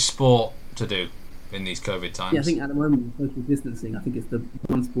safest sport to do in these COVID times. Yeah, I think at the moment, social distancing, I think it's the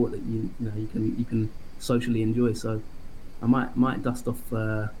one sport that you can socially enjoy. So I might dust off.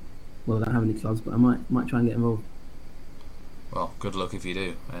 Well, I don't have any clubs, but I might try and get involved. Well, good luck if you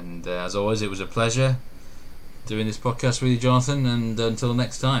do. And as always, it was a pleasure doing this podcast with you, Jonathan. And until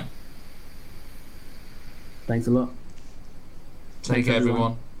next time. Thanks a lot. Take care,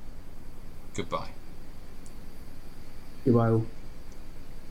 everyone. Goodbye. Goodbye all.